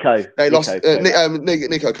wrong. Nico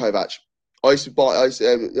Kovac. I used to buy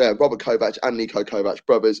Robert Kovac and Nico Kovac,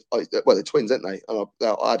 brothers. They're twins, aren't they? And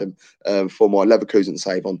I had them for my Leverkusen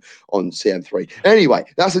save on CM3. Anyway,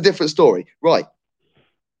 that's a different story. Right.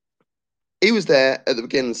 He was there at the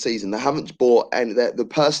beginning of the season. They haven't bought any. The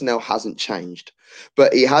personnel hasn't changed.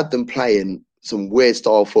 but he had them playing some weird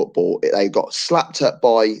style football. They got slapped up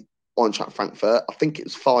by Eintracht Frankfurt. I think it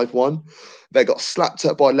was 5-1. They got slapped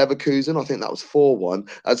up by Leverkusen. I think that was 4-1.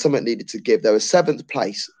 And something needed to give. They were 7th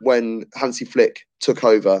place when Hansi Flick took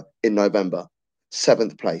over in November.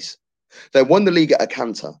 7th place. They won the league at a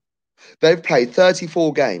canter. They've played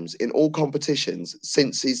 34 games in all competitions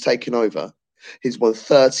since he's taken over. He's won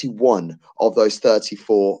 31 of those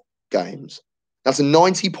 34 games. That's a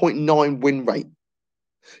 90.9 win rate.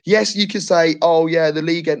 Yes, you could say, oh, yeah, the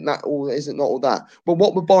league isn't not all that. But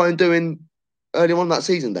what were Bayern doing early on that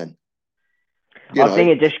season then? I think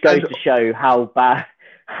it just goes to show how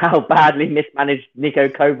badly mismanaged Niko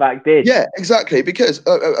Kovac did. Yeah, exactly. Because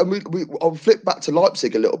I'll flip back to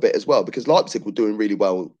Leipzig a little bit as well, because Leipzig were doing really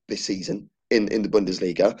well this season in the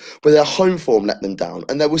Bundesliga, but their home form let them down,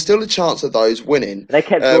 and there was still a chance of those winning. They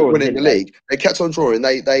kept drawing, winning the league. They kept on drawing.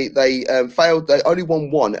 They failed. They only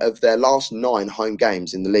won 1 of their last 9 home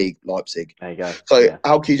games in the league. Leipzig. There you go. So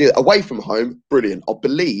how can you do it away from home? Brilliant. I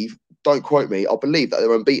believe. Don't quote me. I believe that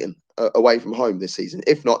they're unbeaten away from home this season.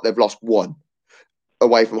 If not, they've lost 1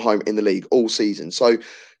 away from home in the league all season. So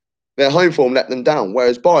their home form let them down.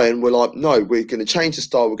 Whereas Bayern were like, no, we're going to change the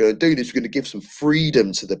style. We're going to do this. We're going to give some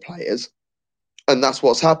freedom to the players. And that's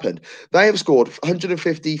what's happened. They have scored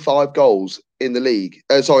 155 goals in the league.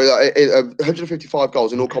 155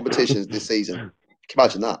 goals in all competitions this season. Can you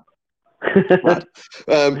imagine that?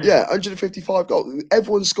 155 goals.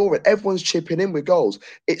 Everyone's scoring. Everyone's chipping in with goals.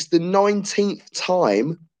 It's the 19th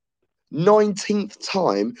time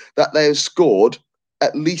that they have scored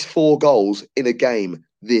at least 4 goals in a game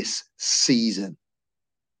this season.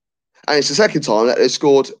 And it's the second time that they've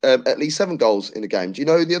scored at least 7 goals in a game. Do you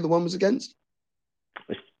know who the other one was against?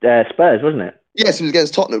 Spurs, wasn't it? Yes, it was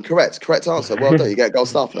against Tottenham. Correct answer. Well done. You get a gold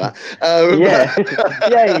star for that.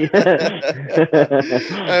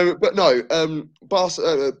 But no,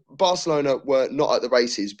 Barcelona were not at the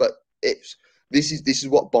races. But this is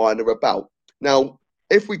what Bayern are about. Now,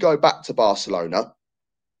 if we go back to Barcelona,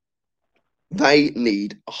 they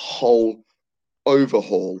need a whole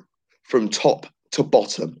overhaul from top to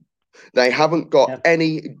bottom. They haven't got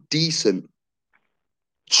any decent,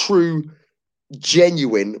 true,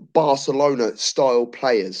 genuine Barcelona style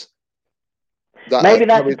players. Maybe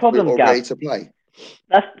that's the problem, Gav. To play.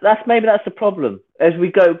 Maybe that's the problem. As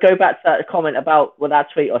we go back to that comment about that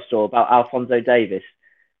tweet I saw about Alphonso Davies.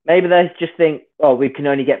 Maybe they just think, oh, we can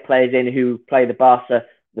only get players in who play the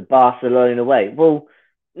Barcelona way. Well,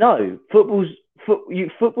 no, football's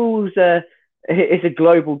it's a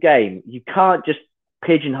global game. You can't just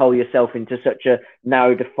pigeonhole yourself into such a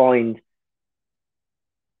narrow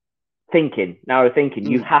thinking.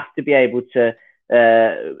 You have to be able to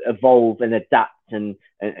evolve and adapt and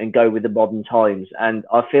go with the modern times. And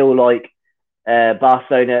I feel like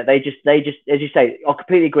Barcelona, they just, as you say, I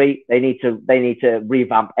completely agree. They need to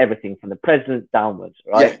revamp everything from the president downwards,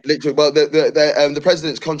 right? Yeah, literally. Well, the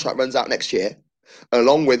president's contract runs out next year,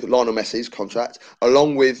 along with Lionel Messi's contract,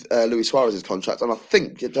 along with Luis Suarez's contract, and I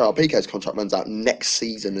think Gerard Piqué's contract runs out next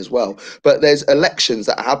season as well. But there's elections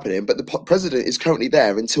that are happening, but the president is currently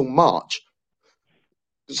there until March.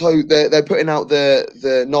 So they're putting out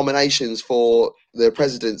the nominations for the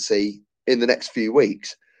presidency in the next few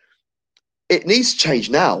weeks. It needs to change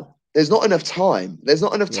now. There's not enough time. There's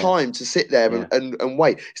not enough time to sit there and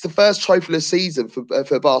wait. It's the first trophyless season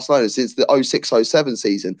for Barcelona since the 06-07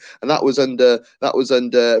 season, and that was under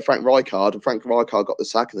Frank Rijkaard. And Frank Rijkaard got the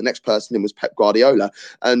sack, and the next person in was Pep Guardiola.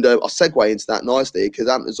 And I'll segue into that nicely because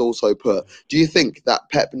Ant has also put: do you think that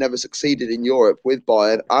Pep never succeeded in Europe with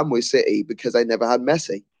Bayern and with City because they never had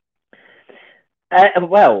Messi?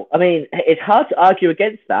 Well, I mean, it's hard to argue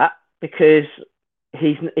against that because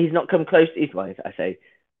he's not come close. He's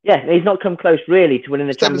not come close really to winning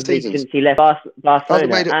the Champions League since he left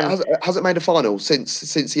Barcelona. Hasn't made a final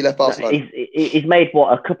since he left Barcelona. He's made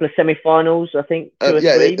a couple of semi-finals, I think, 2 or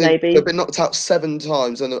 3 maybe. They've been knocked out 7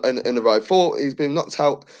 times in a row. 4. He's been knocked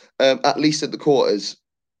out at least at the quarters.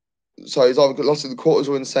 So he's either lost in the quarters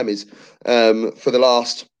or in the semis for the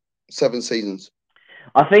last 7 seasons.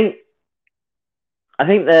 I think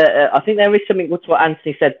there is something to what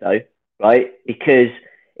Anthony said though, right? Because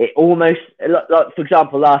it almost, like for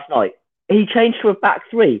example, last night he changed to a back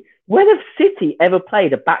 3. When have City ever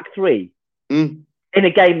played a back 3 in a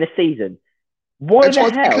game this season? Why the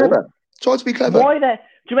hell? Try to be clever. Why the?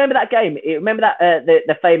 Do you remember that game? Remember that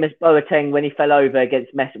the famous Boateng when he fell over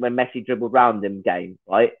against Messi when Messi dribbled round him game,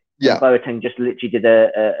 right? Yeah. And Boateng just literally did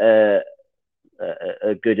a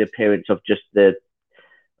good appearance of just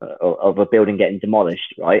of a building getting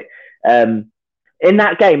demolished, right? In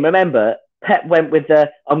that game, remember, Pep went with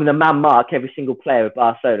I'm going to man mark every single player of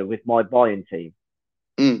Barcelona with my Bayern team,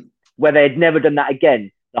 where they had never done that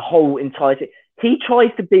again. The whole entire thing. He tries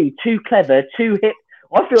to be too clever, too hip.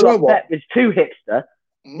 I feel like Pep is too hipster.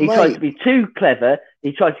 He tries to be too clever.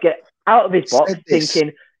 He tries to get out of his box,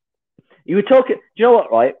 thinking. You were talking. Do you know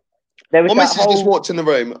what? Right. There was my missus just walked in the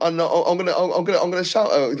room, and I'm gonna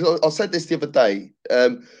shout out. I said this the other day.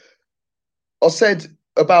 I said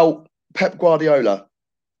about Pep Guardiola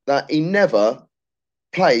that he never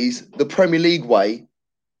plays the Premier League way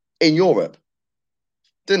in Europe,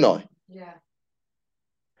 didn't I? Yeah.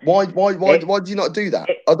 Why do you not do that?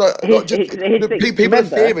 People are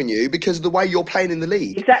fearing you because of the way you're playing in the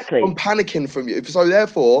league. Exactly. I'm panicking from you. So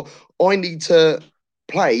therefore, I need to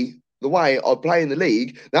play the way I play in the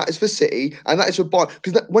league. That is for City, and that is for Bayern.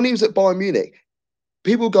 Because when he was at Bayern Munich,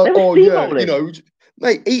 people go, "Oh yeah, you know."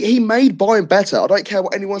 Mate, he made Bayern better. I don't care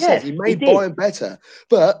what anyone says. He made Bayern better.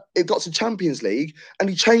 But it got to Champions League and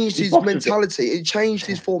he changed his mentality. He changed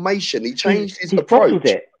his formation. He changed his approach.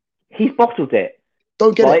 He's bottled it.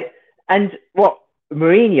 Don't get it. And what,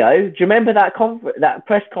 Mourinho, do you remember that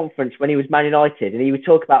press conference when he was Man United? And he would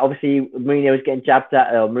talk about, obviously, Mourinho was getting jabbed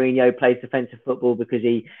at, Mourinho plays defensive football because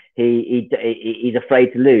he's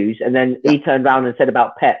afraid to lose. And then he turned around and said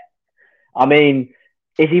about Pep. I mean,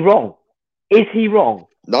 is he wrong? Is he wrong?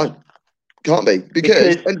 No, can't be.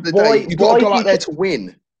 Because at the end of the day, you've got to go out there to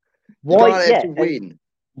win. Why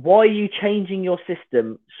are you changing your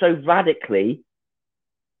system so radically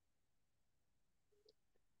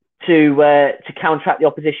to counteract the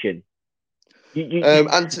opposition?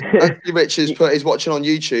 Anthony Richards is watching on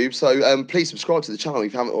YouTube, so please subscribe to the channel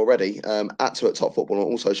if you haven't already. At Top Football on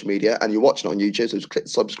all social media, and you're watching on YouTube, so just click the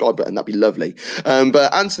subscribe button. That'd be lovely.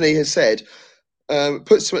 But Anthony has said.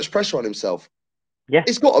 Puts too much pressure on himself. Yeah,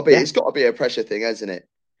 it's got to be. Yeah. It's got to be a pressure thing, hasn't it?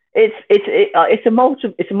 It's a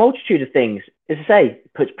multitude of things. As I say,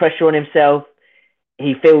 puts pressure on himself.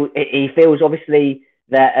 He feels obviously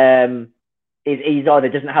that he's either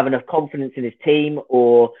doesn't have enough confidence in his team,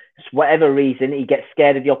 or for whatever reason he gets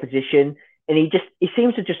scared of the opposition, and he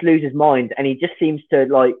seems to just lose his mind, and he just seems to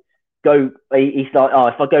like go. He's like, oh,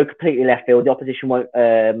 if I go completely left field, the opposition won't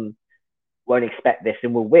expect this,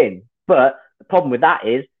 and we'll win. But the problem with that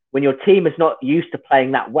is when your team is not used to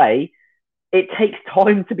playing that way, it takes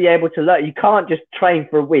time to be able to learn. You can't just train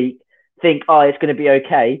for a week, think, oh, it's going to be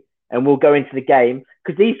okay, and we'll go into the game,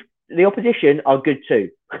 because the opposition are good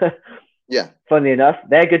too. Yeah. Funnily enough,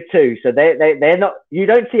 they're good too. So they're not. You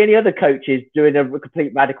don't see any other coaches doing a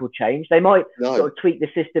complete radical change. They might sort of tweak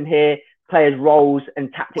the system here, players' roles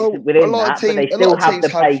and tactics within that, but they still have the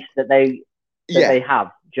base that they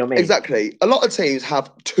have. Do you know what I mean? Exactly. A lot of teams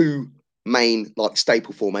have two main like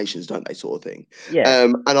staple formations, don't they, sort of thing? Yeah.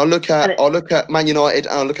 And I look at Man United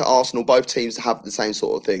and I look at Arsenal. Both teams have the same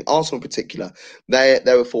sort of thing. Arsenal in particular, they're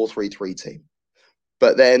a 4-3-3 team.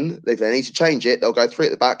 But then if they need to change it, they'll go 3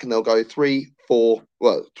 at the back and they'll go 3-4.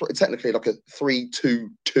 Well, technically like a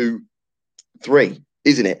 3-2-2-3,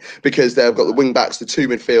 isn't it? Because they've got the wing backs, the 2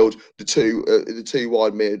 midfield, the two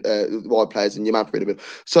wide players, and your man midfield.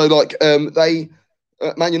 So like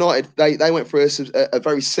Man United, they went through a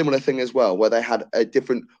very similar thing as well, where they had a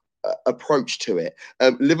different approach to it.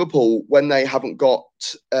 Liverpool, when they haven't got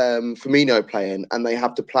Firmino playing and they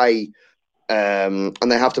have to play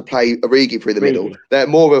Origi through the middle, they're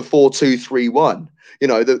more of a 4-2-3-1. You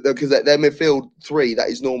know, because their midfield 3 that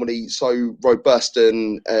is normally so robust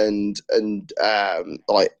and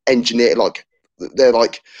like engineered, like they're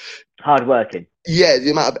like hard working. Yeah, the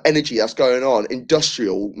amount of energy that's going on,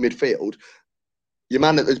 industrial midfield. Your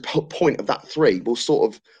man at the point of that 3 will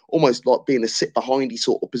sort of almost like be in a sit behindy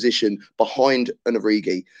sort of position behind an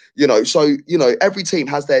Origi. You know, so every team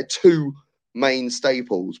has their 2 main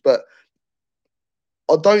staples, but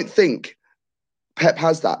I don't think Pep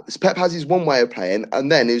has that. Pep has his one way of playing, and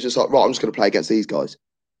then he was just like, right, I'm just going to play against these guys.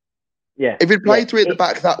 Yeah. If he'd played 3 at the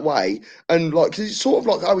back that way, and like, cause it's sort of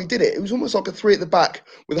like how he did it. It was almost like a 3 at the back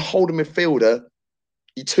with a holding midfielder,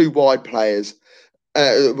 your 2 wide players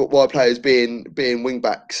being wing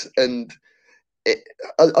backs, and I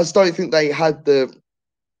just don't think they had the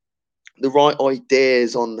right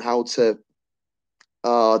ideas on how to.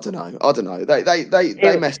 I don't know.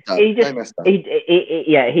 They messed up. He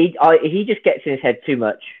just gets in his head too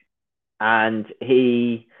much, and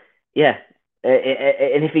and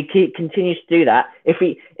if he continues to do that,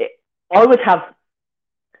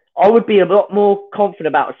 I would be a lot more confident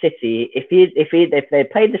about City if they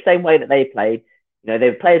played the same way that they played. You know,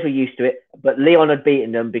 the players were used to it, but Lyon had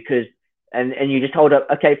beaten them because, and you just hold up,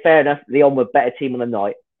 okay, fair enough, Lyon were a better team on the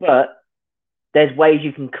night, but there's ways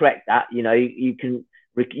you can correct that. You know, you can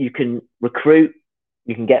recruit,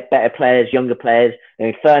 You can get better players, younger players. I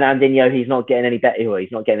mean, Fernandinho, he's not getting any better. Well,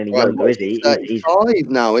 he's not getting any younger, is he? He's 35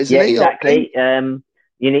 now, isn't yeah, he? exactly. I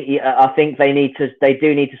think they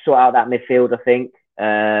do need to sort out that midfield. I think,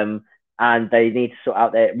 and they need to sort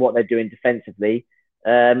out what they're doing defensively.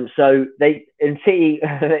 So in City,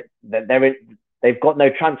 they've got no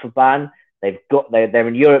transfer ban. They're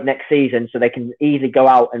in Europe next season, so they can easily go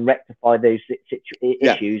out and rectify those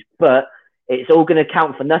issues. But it's all going to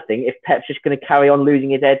count for nothing if Pep's just going to carry on losing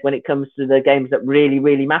his head when it comes to the games that really,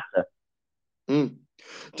 really matter. Mm.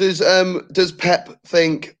 Does Pep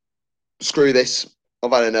think, screw this,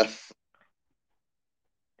 I've had enough?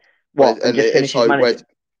 What? And just finish his manager?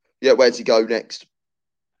 Where'd he go next?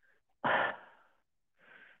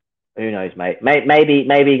 Who knows, mate? Maybe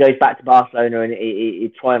he goes back to Barcelona and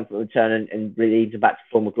he triumphant return and leads him back to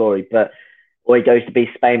former glory. Or he goes to be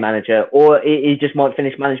Spain manager, or he just might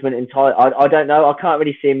finish management entirely. I don't know. I can't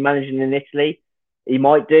really see him managing in Italy. He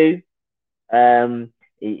might do.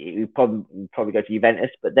 He probably go to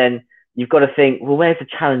Juventus, but then you've got to think, well, where's the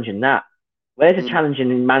challenge in that? Where's the challenge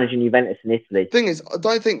in managing Juventus in Italy? The thing is, I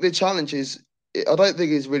don't think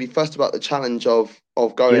he's really fussed about the challenge of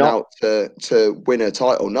going out to win a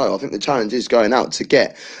title. No, I think the challenge is going out to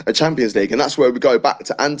get a Champions League. And that's where we go back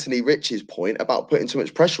to Anthony Rich's point about putting too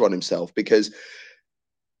much pressure on himself, because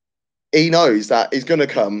he knows that he's going to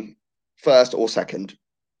come first or second,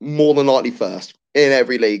 more than likely first, in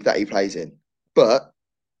every league that he plays in. But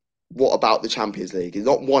what about the Champions League? He's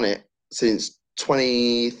not won it since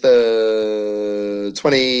 2011.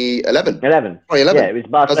 2011. Yeah, it was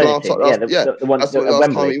Barcelona. The last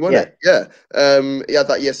time he won it. Yeah. He had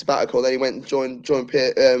that year sabbatical. Then he went and joined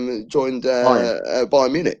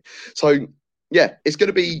Bayern Munich. So yeah, it's going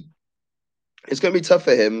to be tough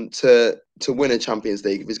for him to win a Champions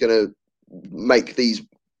League if he's going to make these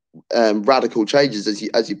radical changes,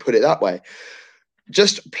 as you put it that way.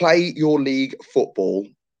 Just play your league football.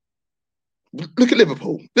 Look at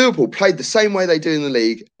Liverpool. Liverpool played the same way they do in the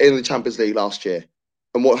league, in the Champions League last year.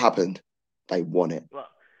 And what happened? They won it.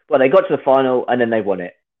 Well, they got to the final and then they won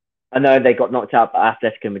it. I know they got knocked out by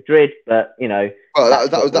Atletico Madrid, but, you know... Well,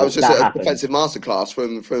 that was just a defensive masterclass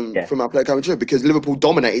from Atletico Madrid, because Liverpool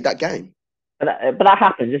dominated that game. But that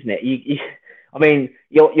happens, isn't it? I mean,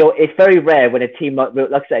 it's very rare when a team, like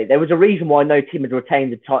I say, there was a reason why no team had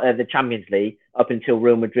retained the Champions League up until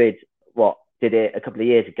Real Madrid, did it a couple of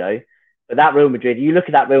years ago. But that Real Madrid, you look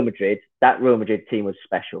at that Real Madrid team was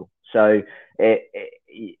special. So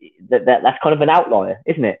that's kind of an outlier,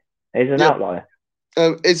 isn't it? It's an outlier.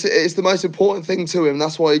 It's the most important thing to him.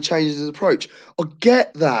 That's why he changes his approach. I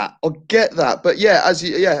get that. But yeah, as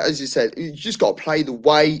you said, you just got to play the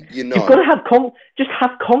way you know. You've got to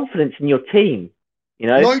have confidence in your team. You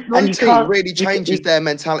know, no team really changes their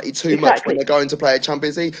mentality too much when they're going to play a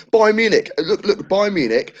Champions League. Bayern Munich, look, Bayern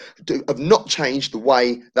Munich have not changed the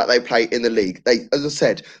way that they play in the league. They, as I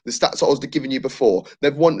said, the stats I was giving you before,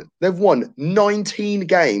 they've won 19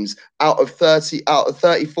 games out of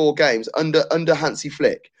 34 games under Hansi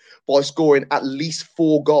Flick by scoring at least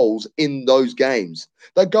 4 goals in those games.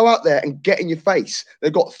 They go out there and get in your face.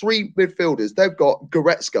 They've got 3 midfielders. They've got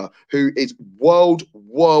Goretzka, who is world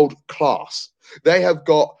class. They have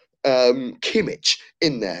got Kimmich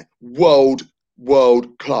in there, world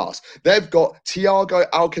class. They've got Thiago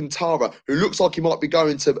Alcantara, who looks like he might be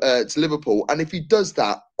going to Liverpool. And if he does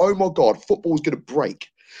that, oh my God, football's going to break,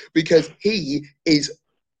 because he is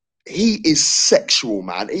sexual,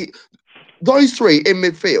 man. Those 3 in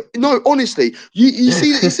midfield. No, honestly, you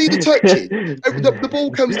see the touches. The ball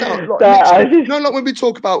comes down. Like when we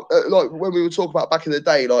talk about when we were talking about back in the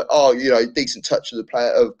day, decent touch of the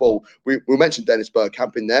player of ball. We'll mention Dennis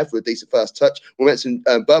Bergkamp in there for a decent first touch. We'll mention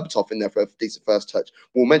Berbatov in there for a decent first touch.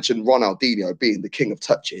 We'll mention Ronaldinho being the king of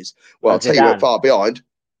touches. Well, I'll tell you, went far behind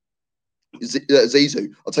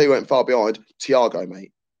Zizou. I'll tell you, went far behind Thiago,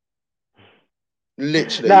 mate.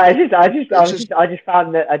 Literally. No, I just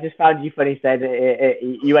found you funny. Said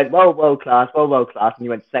you went world class, and you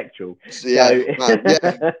went sexual. Yeah,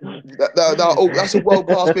 that's a world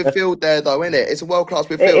class midfield there, though, isn't it? It's a world class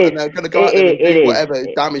midfield, and they're going to go out there and do whatever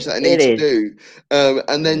damage that they need to do.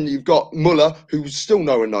 And then you've got Muller, who still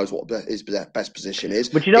no one knows what his best position is.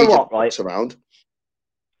 But you know what, right? Around. Do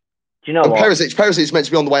you know what? Perisic is meant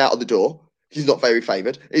to be on the way out of the door. He's not very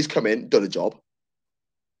favoured. He's come in, done a job.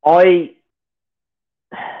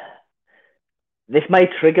 This may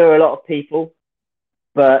trigger a lot of people,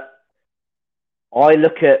 but I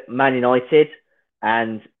look at Man United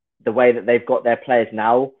and the way that they've got their players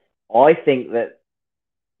now. I think that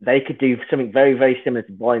they could do something very, very similar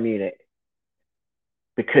to Bayern Munich,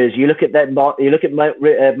 because you look at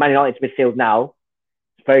Man United's midfield now.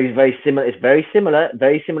 very, very similar. It's very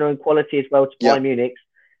similar in quality as well to Bayern Munich's.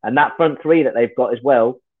 And that front three that they've got as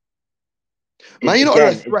well. Man United are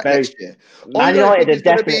a threat next year. Man United are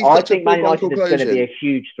definitely. I think Man United is going to be a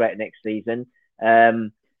huge threat next season.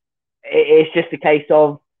 It's just a case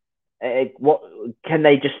of what can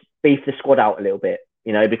they just beef the squad out a little bit,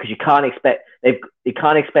 because you can't expect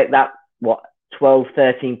that 12,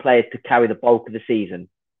 13 players to carry the bulk of the season.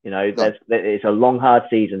 It's a long, hard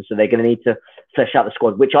season, so they're going to need to flesh out the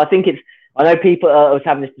squad. Which I think I know people. I was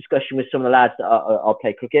having this discussion with some of the lads that I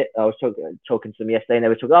play cricket. I was talking to them yesterday, and they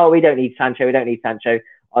were talking, "Oh, we don't need Sancho. We don't need Sancho."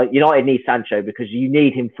 United need Sancho because you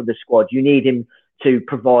need him for the squad. You need him to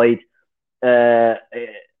provide a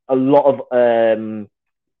lot of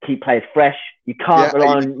keep players fresh. You can't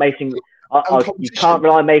rely on Mason. You can't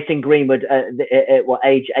rely on Mason Greenwood at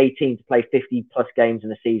age 18 to play 50 plus games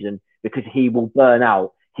in a season because he will burn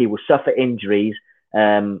out. He will suffer injuries,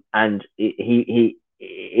 and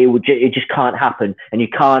it just can't happen. And you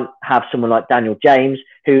can't have someone like Daniel James,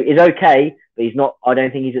 who is okay, but he's not. I don't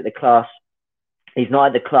think he's at the class. He's not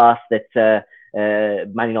at the class that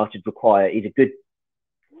Man United require. He's a good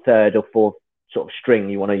third or fourth sort of string.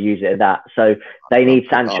 You want to use it at that. So they need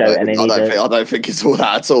Sancho, and they need. I don't think it's all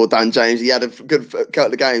that at all. Dan James, he had a good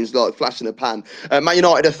couple of games, like flash in the pan. Man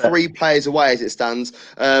United are 3 players away as it stands.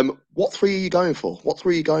 What 3 are you going for? What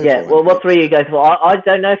 3 are you going for? Yeah, well, what 3 are you going for? I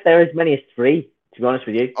don't know if there are as many as 3. To be honest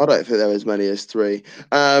with you, I don't think there are as many as 3.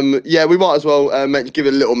 We might as well give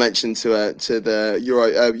a little mention to the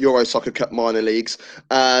Euro Soccer Cup minor leagues,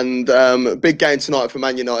 and big game tonight for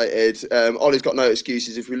Man United. Ollie's got no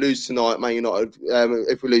excuses. If we lose tonight, Man United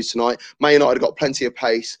have got plenty of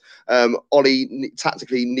pace. Ollie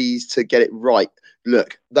tactically needs to get it right.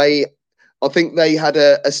 Look, I think they had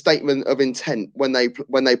a statement of intent when they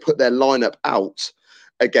put their lineup out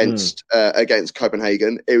against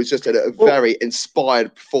Copenhagen. It was just a very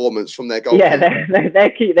inspired performance from their goalkeeper. Yeah,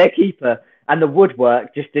 their keeper and the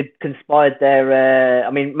woodwork just conspired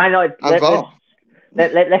their. Man United.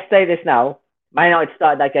 Let's say this now. Man United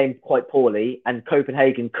started that game quite poorly, and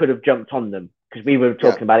Copenhagen could have jumped on them because we were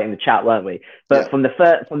talking about it in the chat, weren't we? But from the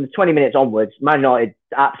 20 minutes onwards, Man United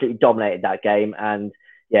absolutely dominated that game, and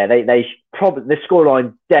they probably the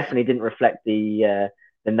scoreline definitely didn't reflect the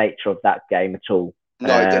nature of that game at all.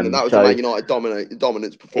 No, it didn't. That was a Man United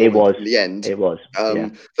dominance performance in the end. It was.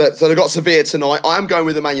 So they've got Sevilla tonight. I am going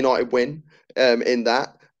with the Man United win in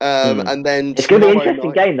that. And then it's going to be an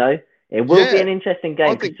interesting game, though. It will be an interesting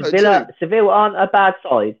game because Sevilla aren't a bad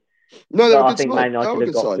side. No, they're a good I think side. Man United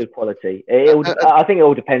have got good quality. I think it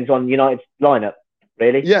all depends on United's lineup,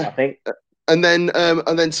 really. Yeah, I think. And then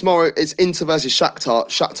tomorrow it's Inter versus Shakhtar.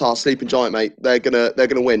 Shakhtar, sleeping giant, mate. They're gonna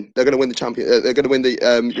win. They're gonna win the they're gonna win the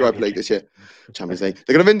Europa League this year. Champions League.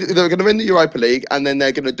 They're gonna win the Europa League, and then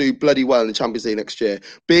they're gonna do bloody well in the Champions League next year.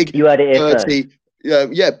 Big, you heard it here dirty,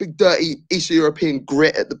 big dirty Eastern European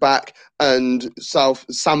grit at the back and South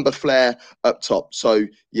Samba flair up top. So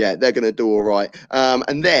yeah, they're gonna do all right.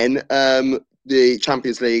 And then the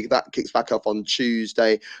Champions League that kicks back up on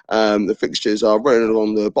Tuesday. The fixtures are running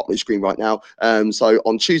along the bottom of the screen right now. So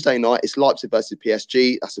on Tuesday night, it's Leipzig versus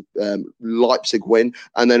PSG. That's a Leipzig win,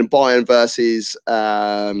 and then Bayern versus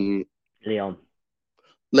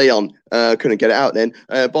Lyon. Couldn't get it out then.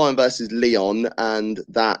 Bayern versus Lyon, and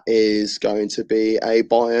that is going to be a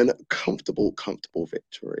Bayern comfortable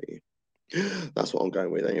victory. That's what I'm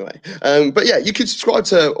going with anyway. But yeah, you can subscribe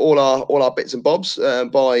to all our bits and bobs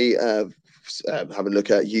by have a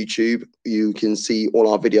look at YouTube. You can see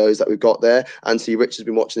all our videos that we've got there. Anthony Rich has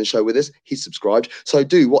been watching the show with us. He's subscribed. So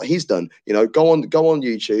do what he's done. Go on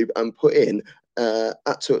YouTube and put in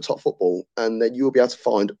at 2 at Top Football, and then you'll be able to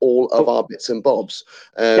find all of our bits and bobs.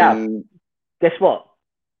 Guess what?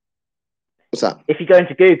 What's that? If you go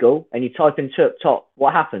into Google and you type in 2 at Top,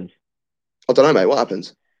 what happens? I don't know, mate. What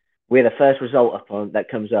happens? We're the first result that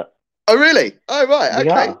comes up. Oh, really? Oh, right.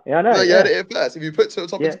 Okay. Yeah, I know. No, you heard it here first. If you put to the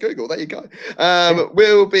top into Google, there you go.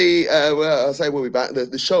 We'll be, we'll be back.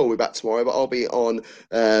 The show will be back tomorrow, but I'll be on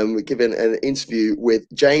giving an interview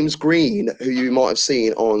with James Green, who you might have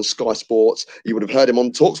seen on Sky Sports. You would have heard him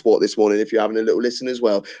on TalkSport this morning if you're having a little listen as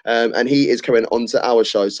well. And he is coming onto our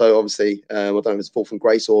show. So obviously, I don't know if it's fall from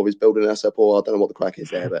grace or if he's building us up, or I don't know what the crack is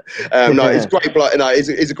there. But no, he's a great bloke. No, he's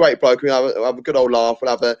a great bloke. We'll have a good old laugh. We'll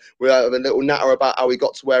have a little natter about how he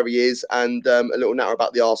got to where he is, and a little natter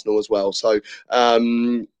about the Arsenal as well. So, for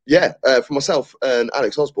myself and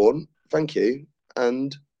Alex Osborne, thank you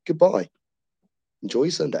and goodbye. Enjoy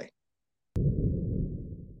your Sunday.